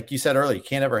like you said earlier, you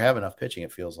can't ever have enough pitching,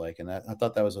 it feels like. And I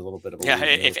thought that was a little bit of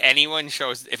a if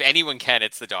anyone can,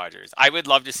 it's the Dodgers. I would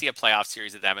love to see a playoff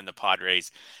series of them and the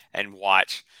Padres and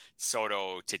watch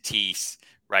Soto, Tatis,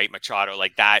 right, Machado,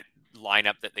 like that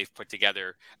lineup that they've put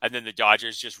together, and then the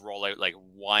Dodgers just roll out like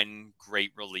one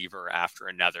great reliever after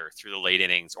another through the late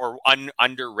innings, or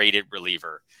underrated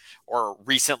reliever or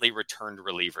recently returned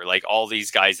reliever, like all these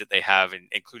guys that they have, and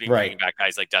including bringing back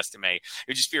guys like Dustin May. It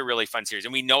would just be a really fun series,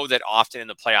 and we know that often in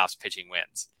the playoffs pitching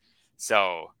wins,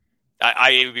 so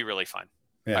it would be really fun.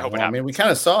 Yeah, I mean, we kind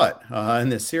of saw it in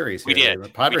this series. We did. The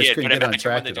Padres couldn't get on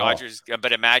track at all.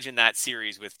 But imagine that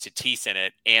series with Tatis in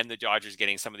it, and the Dodgers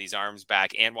getting some of these arms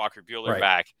back, and Walker Buehler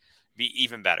back, be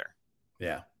even better.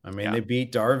 Yeah, I mean, they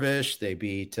beat Darvish. They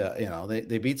beat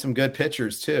they beat some good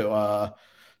pitchers too.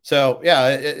 So yeah,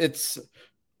 it's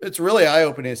really eye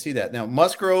opening to see that. Now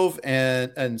Musgrove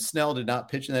and Snell did not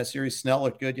pitch in that series. Snell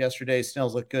looked good yesterday.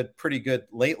 Snell's looked good, pretty good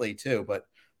lately too, but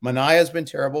Manaea's been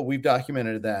terrible. We've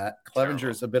documented that.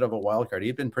 Clevenger's a bit of a wild card.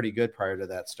 He'd been pretty good prior to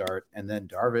that start. And then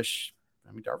Darvish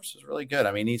is really good.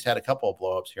 I mean, he's had a couple of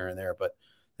blowups here and there, but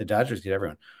the Dodgers get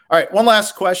everyone. All right, one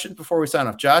last question before we sign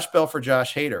off. Josh Bell for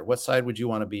Josh Hader. What side would you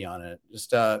want to be on it?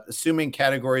 Just assuming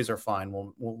categories are fine.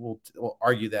 We'll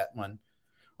argue that one.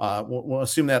 We'll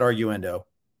assume that arguendo.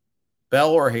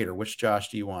 Bell or Hader, which Josh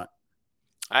do you want?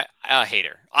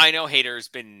 Hader. I know Hader's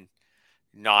been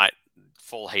not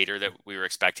full Hader that we were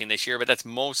expecting this year, but that's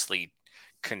mostly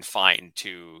confined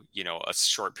to, a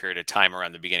short period of time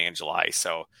around the beginning of July.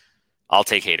 So I'll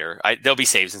take Hader. There'll be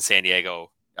saves in San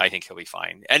Diego. I think he'll be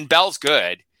fine. And Bell's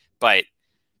good, but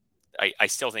I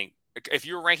still think if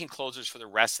you're ranking closers for the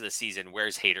rest of the season,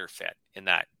 where's Hader fit in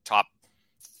that top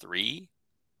 3?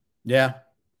 Yeah.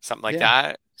 Something like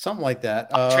that. Something like that.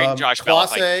 I'm trading Josh Bell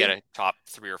if I can get a top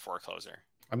 3 or 4 closer.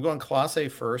 I'm going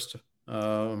Clase first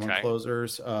among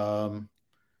closers. We were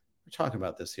talking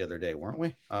about this the other day, weren't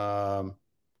we?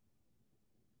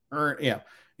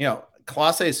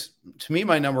 Clase's to me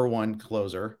my number 1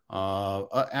 closer.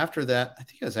 After that, I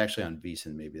think it was actually on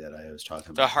VSiN maybe that I was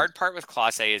talking about. The hard part with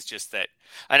Clase is just that,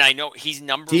 and I know he's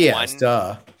number Diaz,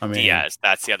 1. Diaz,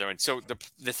 that's the other one. So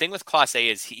the thing with Clase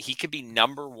is he could be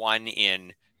number 1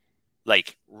 in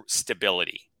like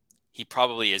stability. He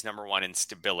probably is number 1 in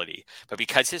stability, but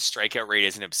because his strikeout rate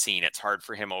isn't obscene, it's hard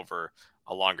for him over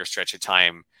a longer stretch of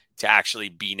time to actually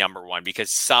be number 1,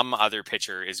 because some other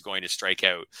pitcher is going to strike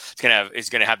out. Is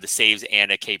going to have the saves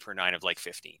and a K per 9 of like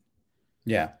 15.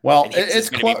 Yeah. Well, it's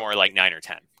going to be more like 9 or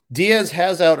 10. Diaz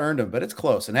has out-earned him, but it's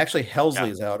close. And actually Helsley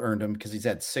has out-earned him because he's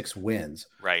had 6 wins.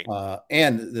 Right.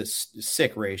 And the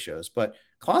sick ratios. But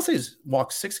Clase's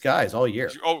walked 6 guys all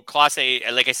year. Oh,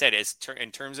 Clase, like I said, is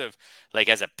in terms of like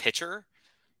as a pitcher,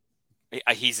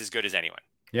 he's as good as anyone.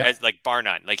 Yeah, like bar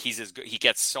none. Like he's as good. He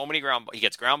gets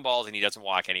ground balls and he doesn't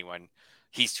walk anyone.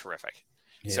 He's terrific.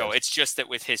 Yes. So it's just that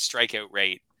with his strikeout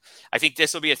rate, I think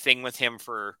this will be a thing with him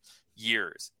for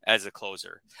years as a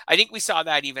closer. I think we saw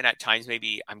that even at times.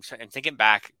 Maybe I'm thinking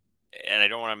back, and I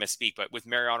don't want to misspeak, but with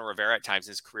Mariano Rivera at times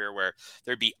in his career where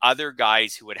there'd be other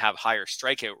guys who would have higher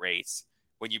strikeout rates.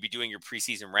 When you'd be doing your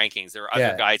preseason rankings, there are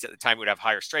other guys at the time who would have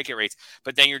higher strikeout rates,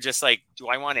 but then you're just like, do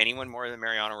I want anyone more than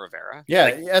Mariano Rivera? Yeah.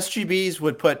 Like, SGBs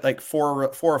would put like four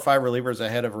or 5 relievers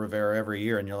ahead of Rivera every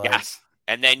year. And you're like, yes.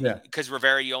 And then because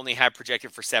Rivera, you only had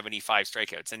projected for 75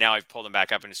 strikeouts. And now I've pulled him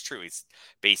back up and it's true. He's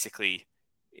basically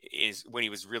when he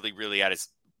was really, really at his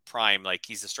prime, like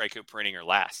he's a strikeout per inning or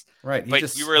less. Right.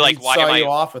 But you were like, why am I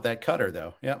off with that cutter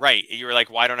though? Yeah. Right. You were like,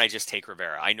 why don't I just take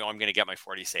Rivera? I know I'm going to get my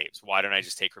 40 saves. Why don't I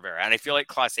just take Rivera? And I feel like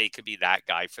Clase could be that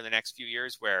guy for the next few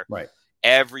years where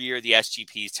every year the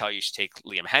SGPs tell you should take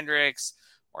Liam Hendricks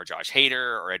or Josh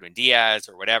Hader or Edwin Diaz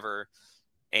or whatever.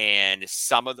 And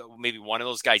maybe one of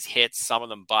those guys hits, some of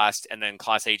them bust. And then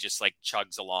Clase just like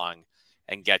chugs along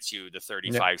and gets you the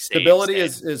 35 saves. Stability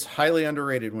is highly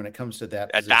underrated when it comes to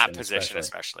that position. At that position,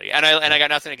 especially. And I got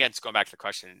nothing against going back to the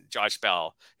question. Josh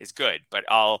Bell is good, but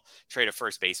I'll trade a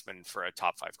first baseman for a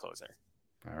top 5 closer.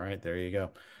 All right, there you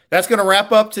go. That's going to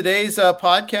wrap up today's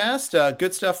podcast.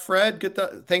 Good stuff,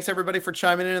 Fred. Thanks everybody for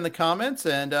chiming in the comments,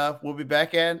 and we'll be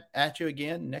back at you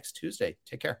again next Tuesday.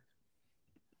 Take care.